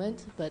 wow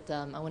moment. But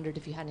I wondered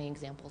if you had any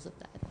examples of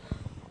that.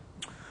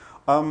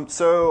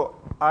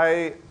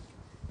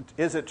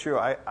 Is it true?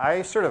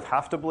 I sort of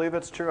have to believe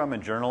it's true. I'm a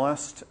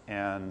journalist,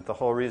 and the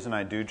whole reason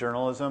I do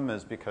journalism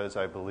is because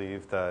I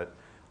believe that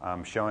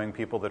showing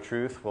people the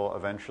truth will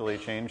eventually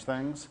change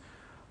things.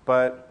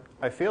 But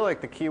I feel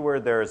like the key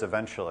word there is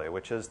eventually,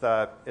 which is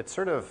that it's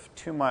sort of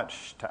too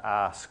much to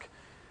ask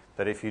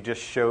that if you just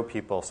show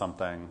people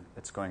something,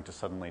 it's going to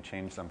suddenly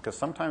change them. Because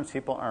sometimes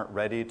people aren't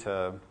ready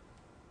to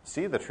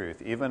see the truth,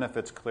 even if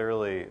it's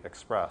clearly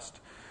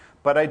expressed.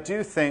 But I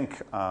do think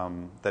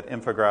that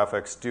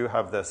infographics do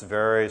have this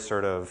very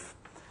sort of,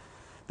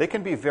 they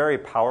can be very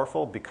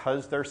powerful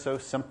because they're so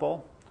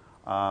simple.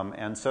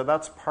 And so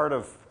that's part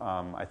of,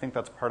 I think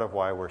that's part of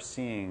why we're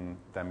seeing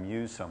them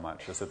used so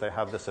much, is that they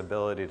have this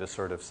ability to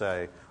sort of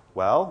say,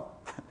 well,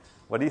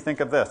 what do you think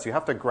of this? You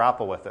have to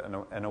grapple with it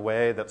in a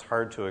way that's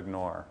hard to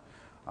ignore.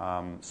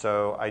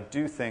 So I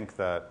do think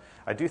that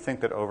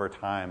over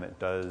time it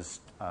does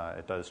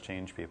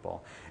change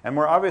people. And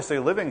we're obviously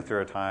living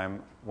through a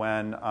time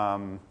when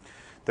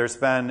there's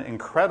been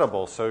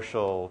incredible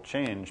social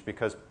change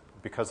because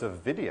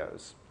of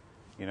videos.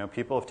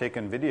 People have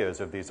taken videos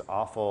of these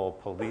awful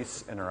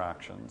police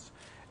interactions,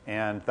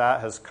 and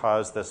that has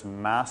caused this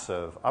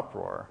massive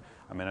uproar.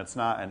 I mean, it's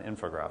not an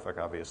infographic,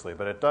 obviously,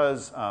 but it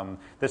does.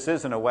 This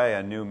is, in a way,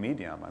 a new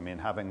medium. I mean,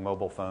 having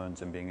mobile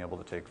phones and being able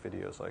to take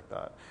videos like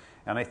that.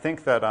 And I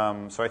think that,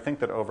 so I think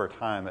that over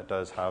time it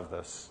does have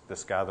this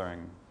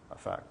gathering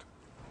effect.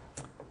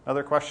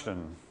 Another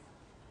question?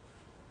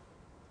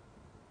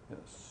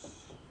 Yes.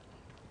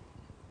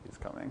 He's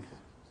coming.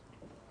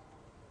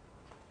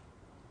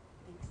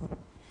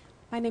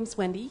 My name's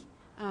Wendy.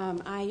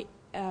 I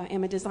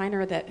am a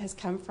designer that has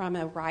come from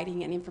a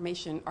writing and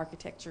information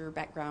architecture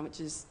background,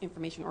 which is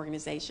information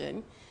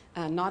organization,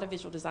 not a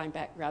visual design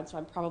background, so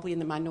I'm probably in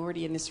the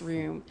minority in this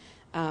room.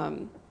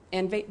 And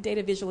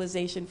data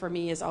visualization for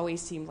me has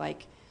always seemed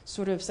like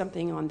sort of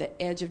something on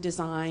the edge of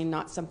design,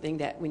 not something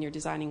that when you're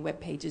designing web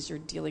pages you're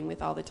dealing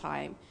with all the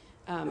time.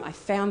 I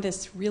found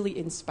this really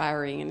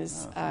inspiring and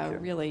has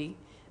really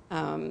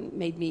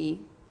made me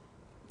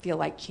feel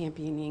like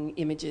championing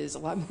images a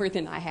lot more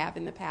than I have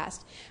in the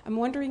past. I'm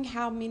wondering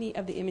how many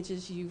of the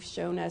images you've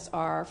shown us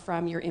are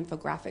from your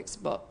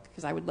infographics book,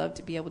 because I would love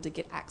to be able to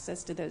get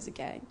access to those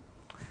again.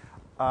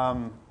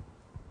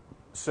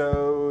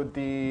 So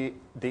the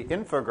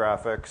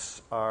infographics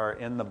are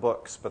in the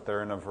books, but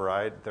they're in a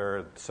variety.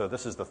 So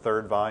this is the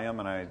third volume,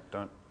 and I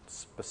don't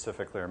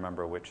specifically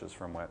remember which is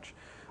from which.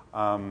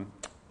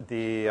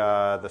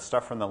 The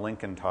stuff from the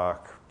Lincoln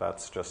talk,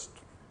 that's just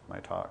my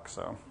talk,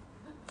 so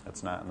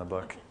it's not in the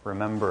book.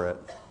 Remember it.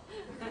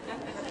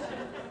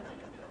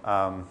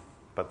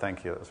 But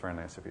thank you. That was very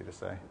nice of you to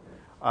say.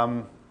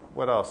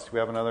 What else? Do we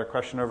have another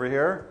question over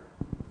here?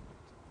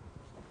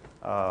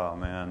 Oh,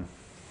 man.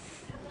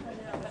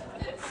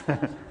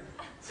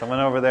 Someone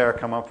over there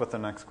come up with the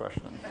next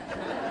question.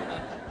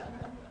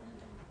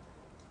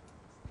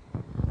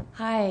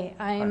 Hi,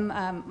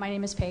 my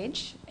name is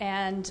Paige,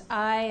 and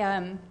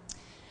I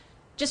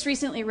just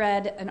recently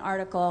read an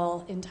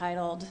article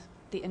entitled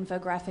 "The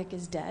Infographic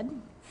is Dead."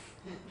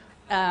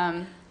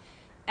 And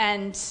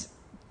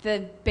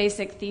the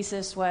basic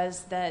thesis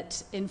was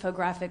that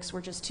infographics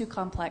were just too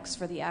complex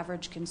for the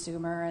average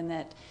consumer, and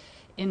that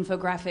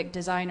infographic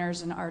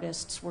designers and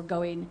artists were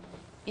going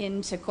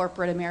into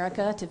corporate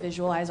America to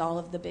visualize all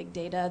of the big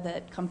data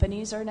that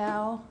companies are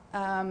now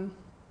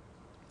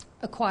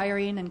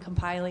acquiring and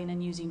compiling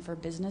and using for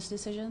business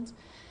decisions.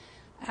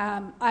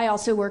 I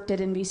also worked at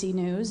NBC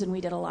News, and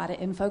we did a lot of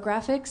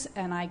infographics,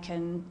 and I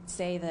can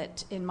say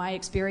that in my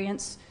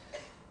experience,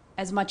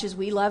 as much as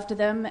we loved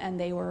them and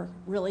they were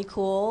really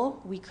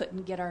cool, we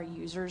couldn't get our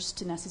users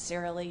to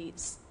necessarily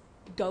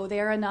go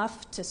there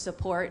enough to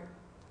support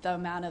the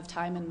amount of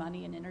time and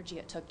money and energy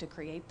it took to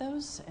create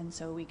those, and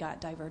so we got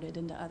diverted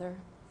into other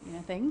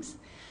things.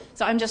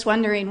 So I'm just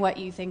wondering what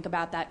you think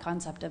about that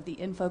concept of the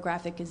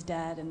infographic is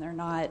dead, and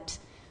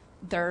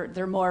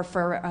they're more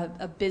for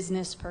a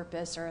business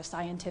purpose or a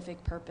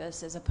scientific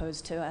purpose as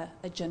opposed to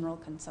a general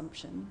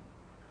consumption.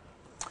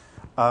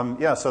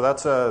 Yeah, so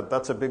that's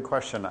a big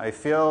question. I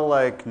feel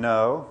like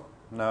no,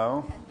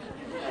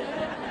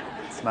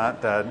 it's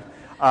not dead.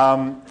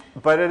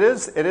 But it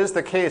is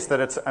the case that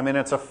it's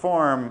a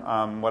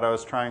form. What I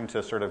was trying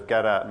to sort of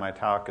get at in my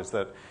talk is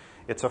that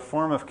it's a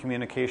form of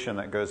communication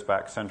that goes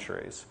back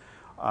centuries,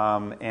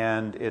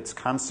 and it's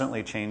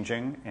constantly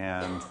changing.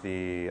 And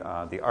the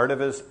art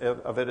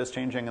of it is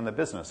changing, and the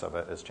business of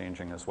it is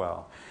changing as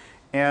well.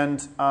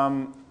 And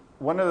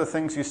one of the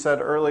things you said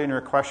early in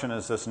your question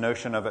is this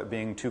notion of it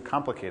being too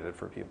complicated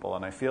for people,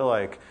 and I feel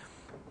like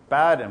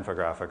bad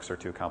infographics are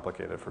too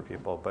complicated for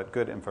people, but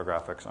good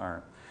infographics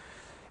aren't.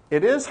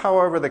 It is,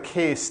 however, the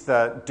case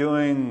that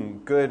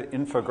doing good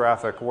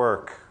infographic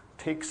work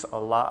takes a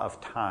lot of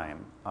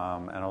time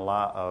and a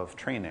lot of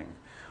training.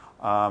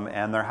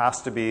 And there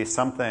has to be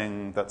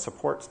something that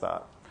supports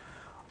that.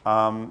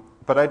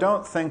 But I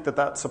don't think that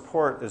that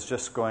support is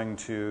just going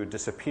to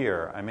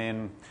disappear. I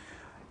mean,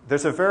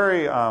 there's a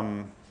very,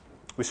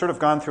 we've sort of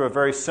gone through a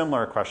very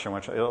similar question,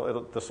 which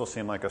this will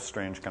seem like a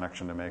strange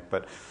connection to make,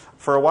 but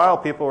for a while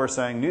people were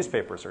saying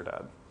newspapers are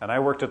dead. And I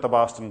worked at the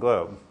Boston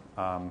Globe.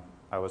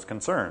 I was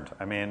concerned.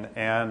 I mean,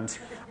 and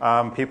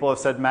people have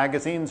said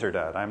magazines are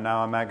dead. I'm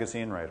now a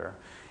magazine writer.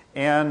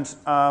 And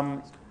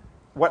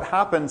what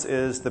happens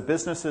is the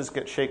businesses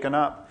get shaken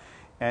up,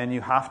 and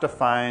you have to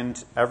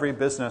find, every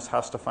business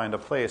has to find a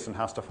place and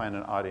has to find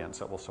an audience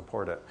that will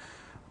support it.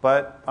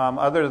 But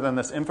other than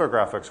this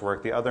infographics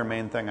work, the other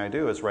main thing I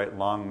do is write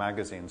long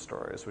magazine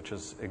stories, which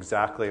is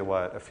exactly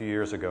what a few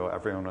years ago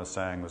everyone was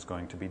saying was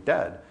going to be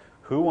dead.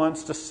 Who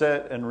wants to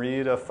sit and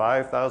read a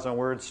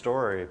 5,000-word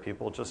story?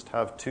 People just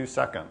have 2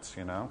 seconds,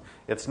 you know?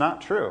 It's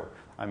not true.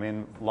 I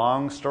mean,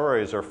 long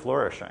stories are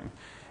flourishing.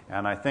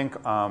 And I think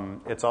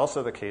it's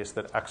also the case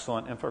that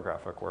excellent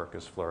infographic work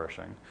is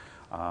flourishing.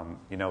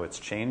 You know, it's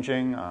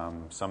changing.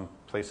 Some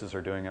places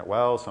are doing it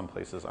well, some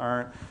places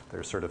aren't.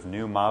 There's sort of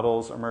new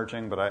models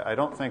emerging, but I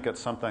don't think it's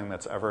something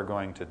that's ever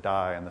going to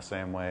die in the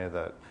same way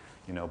that,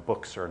 you know,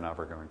 books are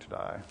never going to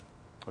die,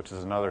 which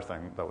is another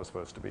thing that was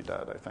supposed to be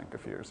dead, I think, a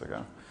few years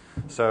ago.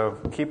 So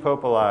keep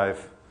hope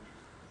alive.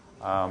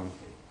 I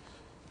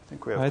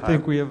think we have time. I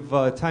think we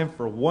have time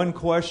for one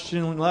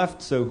question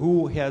left. So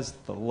who has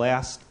the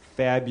last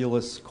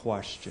fabulous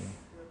question?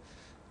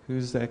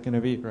 Who's that going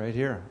to be? Right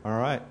here. All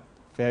right.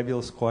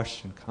 Fabulous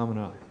question coming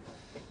up.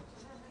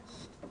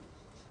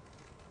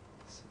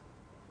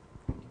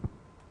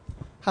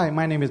 Hi,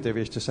 my name is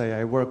Devesh Desai.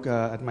 I work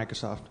at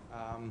Microsoft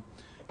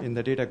in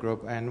the data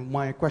group. And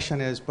my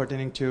question is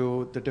pertaining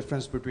to the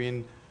difference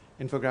between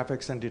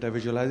infographics and data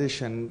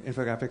visualization.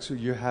 Infographics,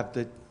 you have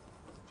the,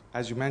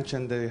 as you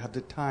mentioned, they have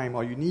the time,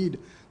 or you need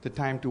the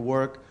time to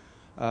work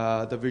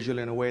the visual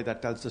in a way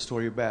that tells the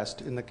story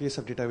best. In the case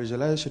of data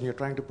visualization, you're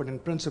trying to put in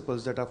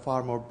principles that are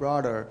far more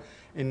broader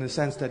in the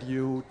sense that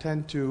you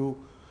tend to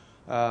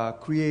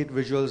create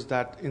visuals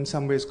that in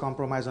some ways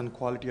compromise on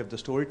quality of the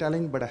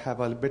storytelling, but have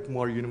a bit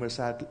more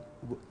universality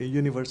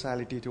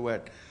to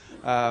it.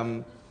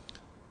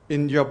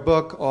 In your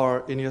book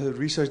or in your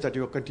research that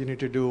you continue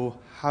to do,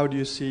 how do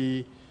you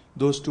see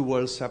those two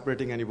worlds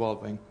separating and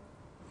evolving?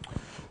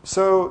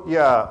 So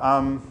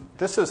yeah,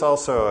 this is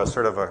also a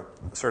sort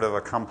of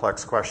a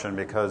complex question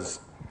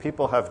because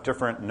people have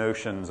different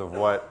notions of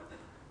what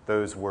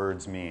those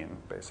words mean,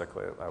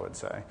 basically, I would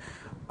say.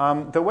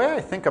 The way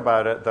I think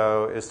about it,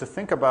 though, is to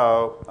think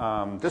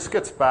about, this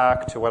gets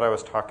back to what I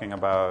was talking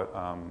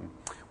about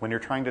when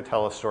you're trying to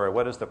tell a story.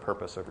 What is the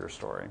purpose of your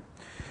story?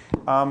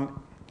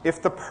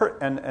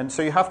 And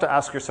so you have to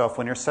ask yourself,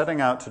 when you're setting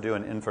out to do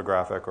an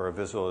infographic or a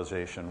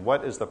visualization,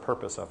 what is the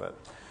purpose of it?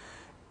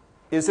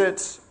 Is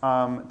it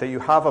that you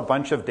have a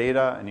bunch of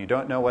data and you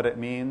don't know what it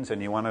means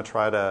and you want to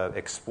try to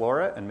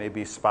explore it and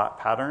maybe spot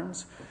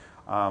patterns,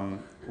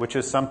 which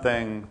is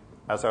something,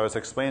 as I was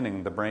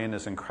explaining, the brain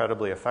is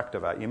incredibly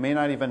effective at. You may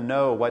not even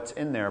know what's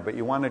in there, but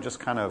you want to just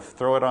kind of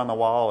throw it on the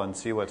wall and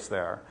see what's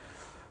there.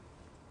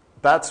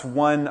 That's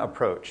one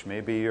approach.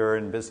 Maybe you're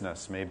in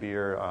business. Maybe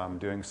you're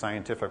doing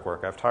scientific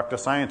work. I've talked to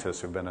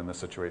scientists who've been in this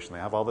situation. They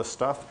have all this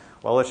stuff.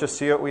 Well, let's just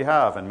see what we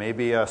have. And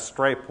maybe a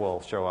stripe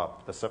will show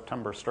up, the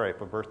September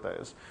stripe of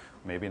birthdays.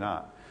 Maybe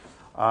not.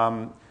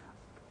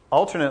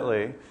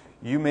 Alternately,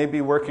 you may be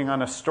working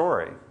on a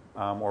story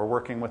or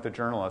working with a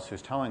journalist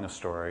who's telling a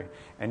story,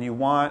 and you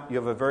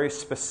have a very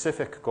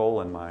specific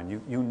goal in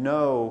mind. You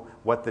know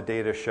what the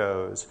data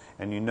shows,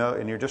 and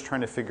you're just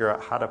trying to figure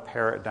out how to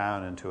pare it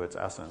down into its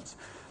essence.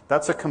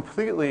 That's a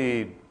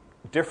completely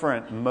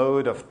different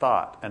mode of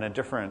thought and a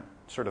different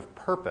sort of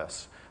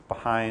purpose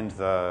behind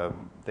the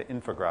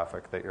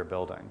infographic that you're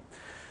building.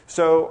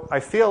 So I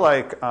feel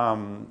like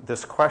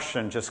this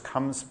question just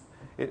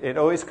it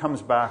always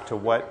comes back to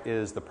what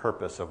is the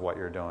purpose of what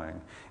you're doing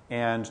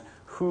and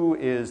who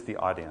is the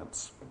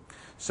audience.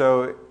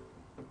 So,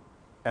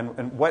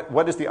 and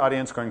what is the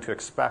audience going to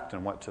expect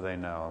and what do they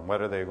know and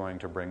what are they going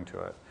to bring to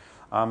it?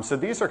 So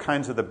these are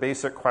kinds of the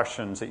basic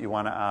questions that you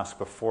want to ask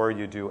before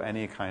you do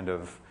any kind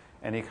of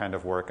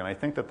work, and I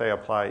think that they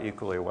apply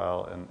equally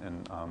well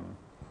in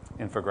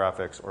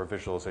infographics or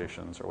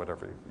visualizations or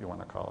whatever you want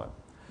to call it.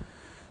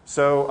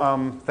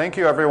 So thank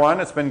you, everyone.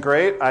 It's been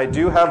great. I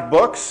do have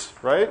books,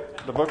 right?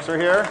 The books are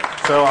here,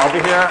 so I'll be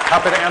here,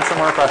 happy to answer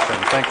more questions.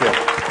 Thank you.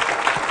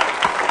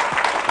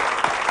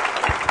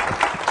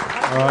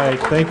 All right.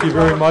 Thank you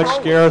very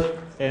much, Gareth.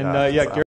 And yeah, Gareth.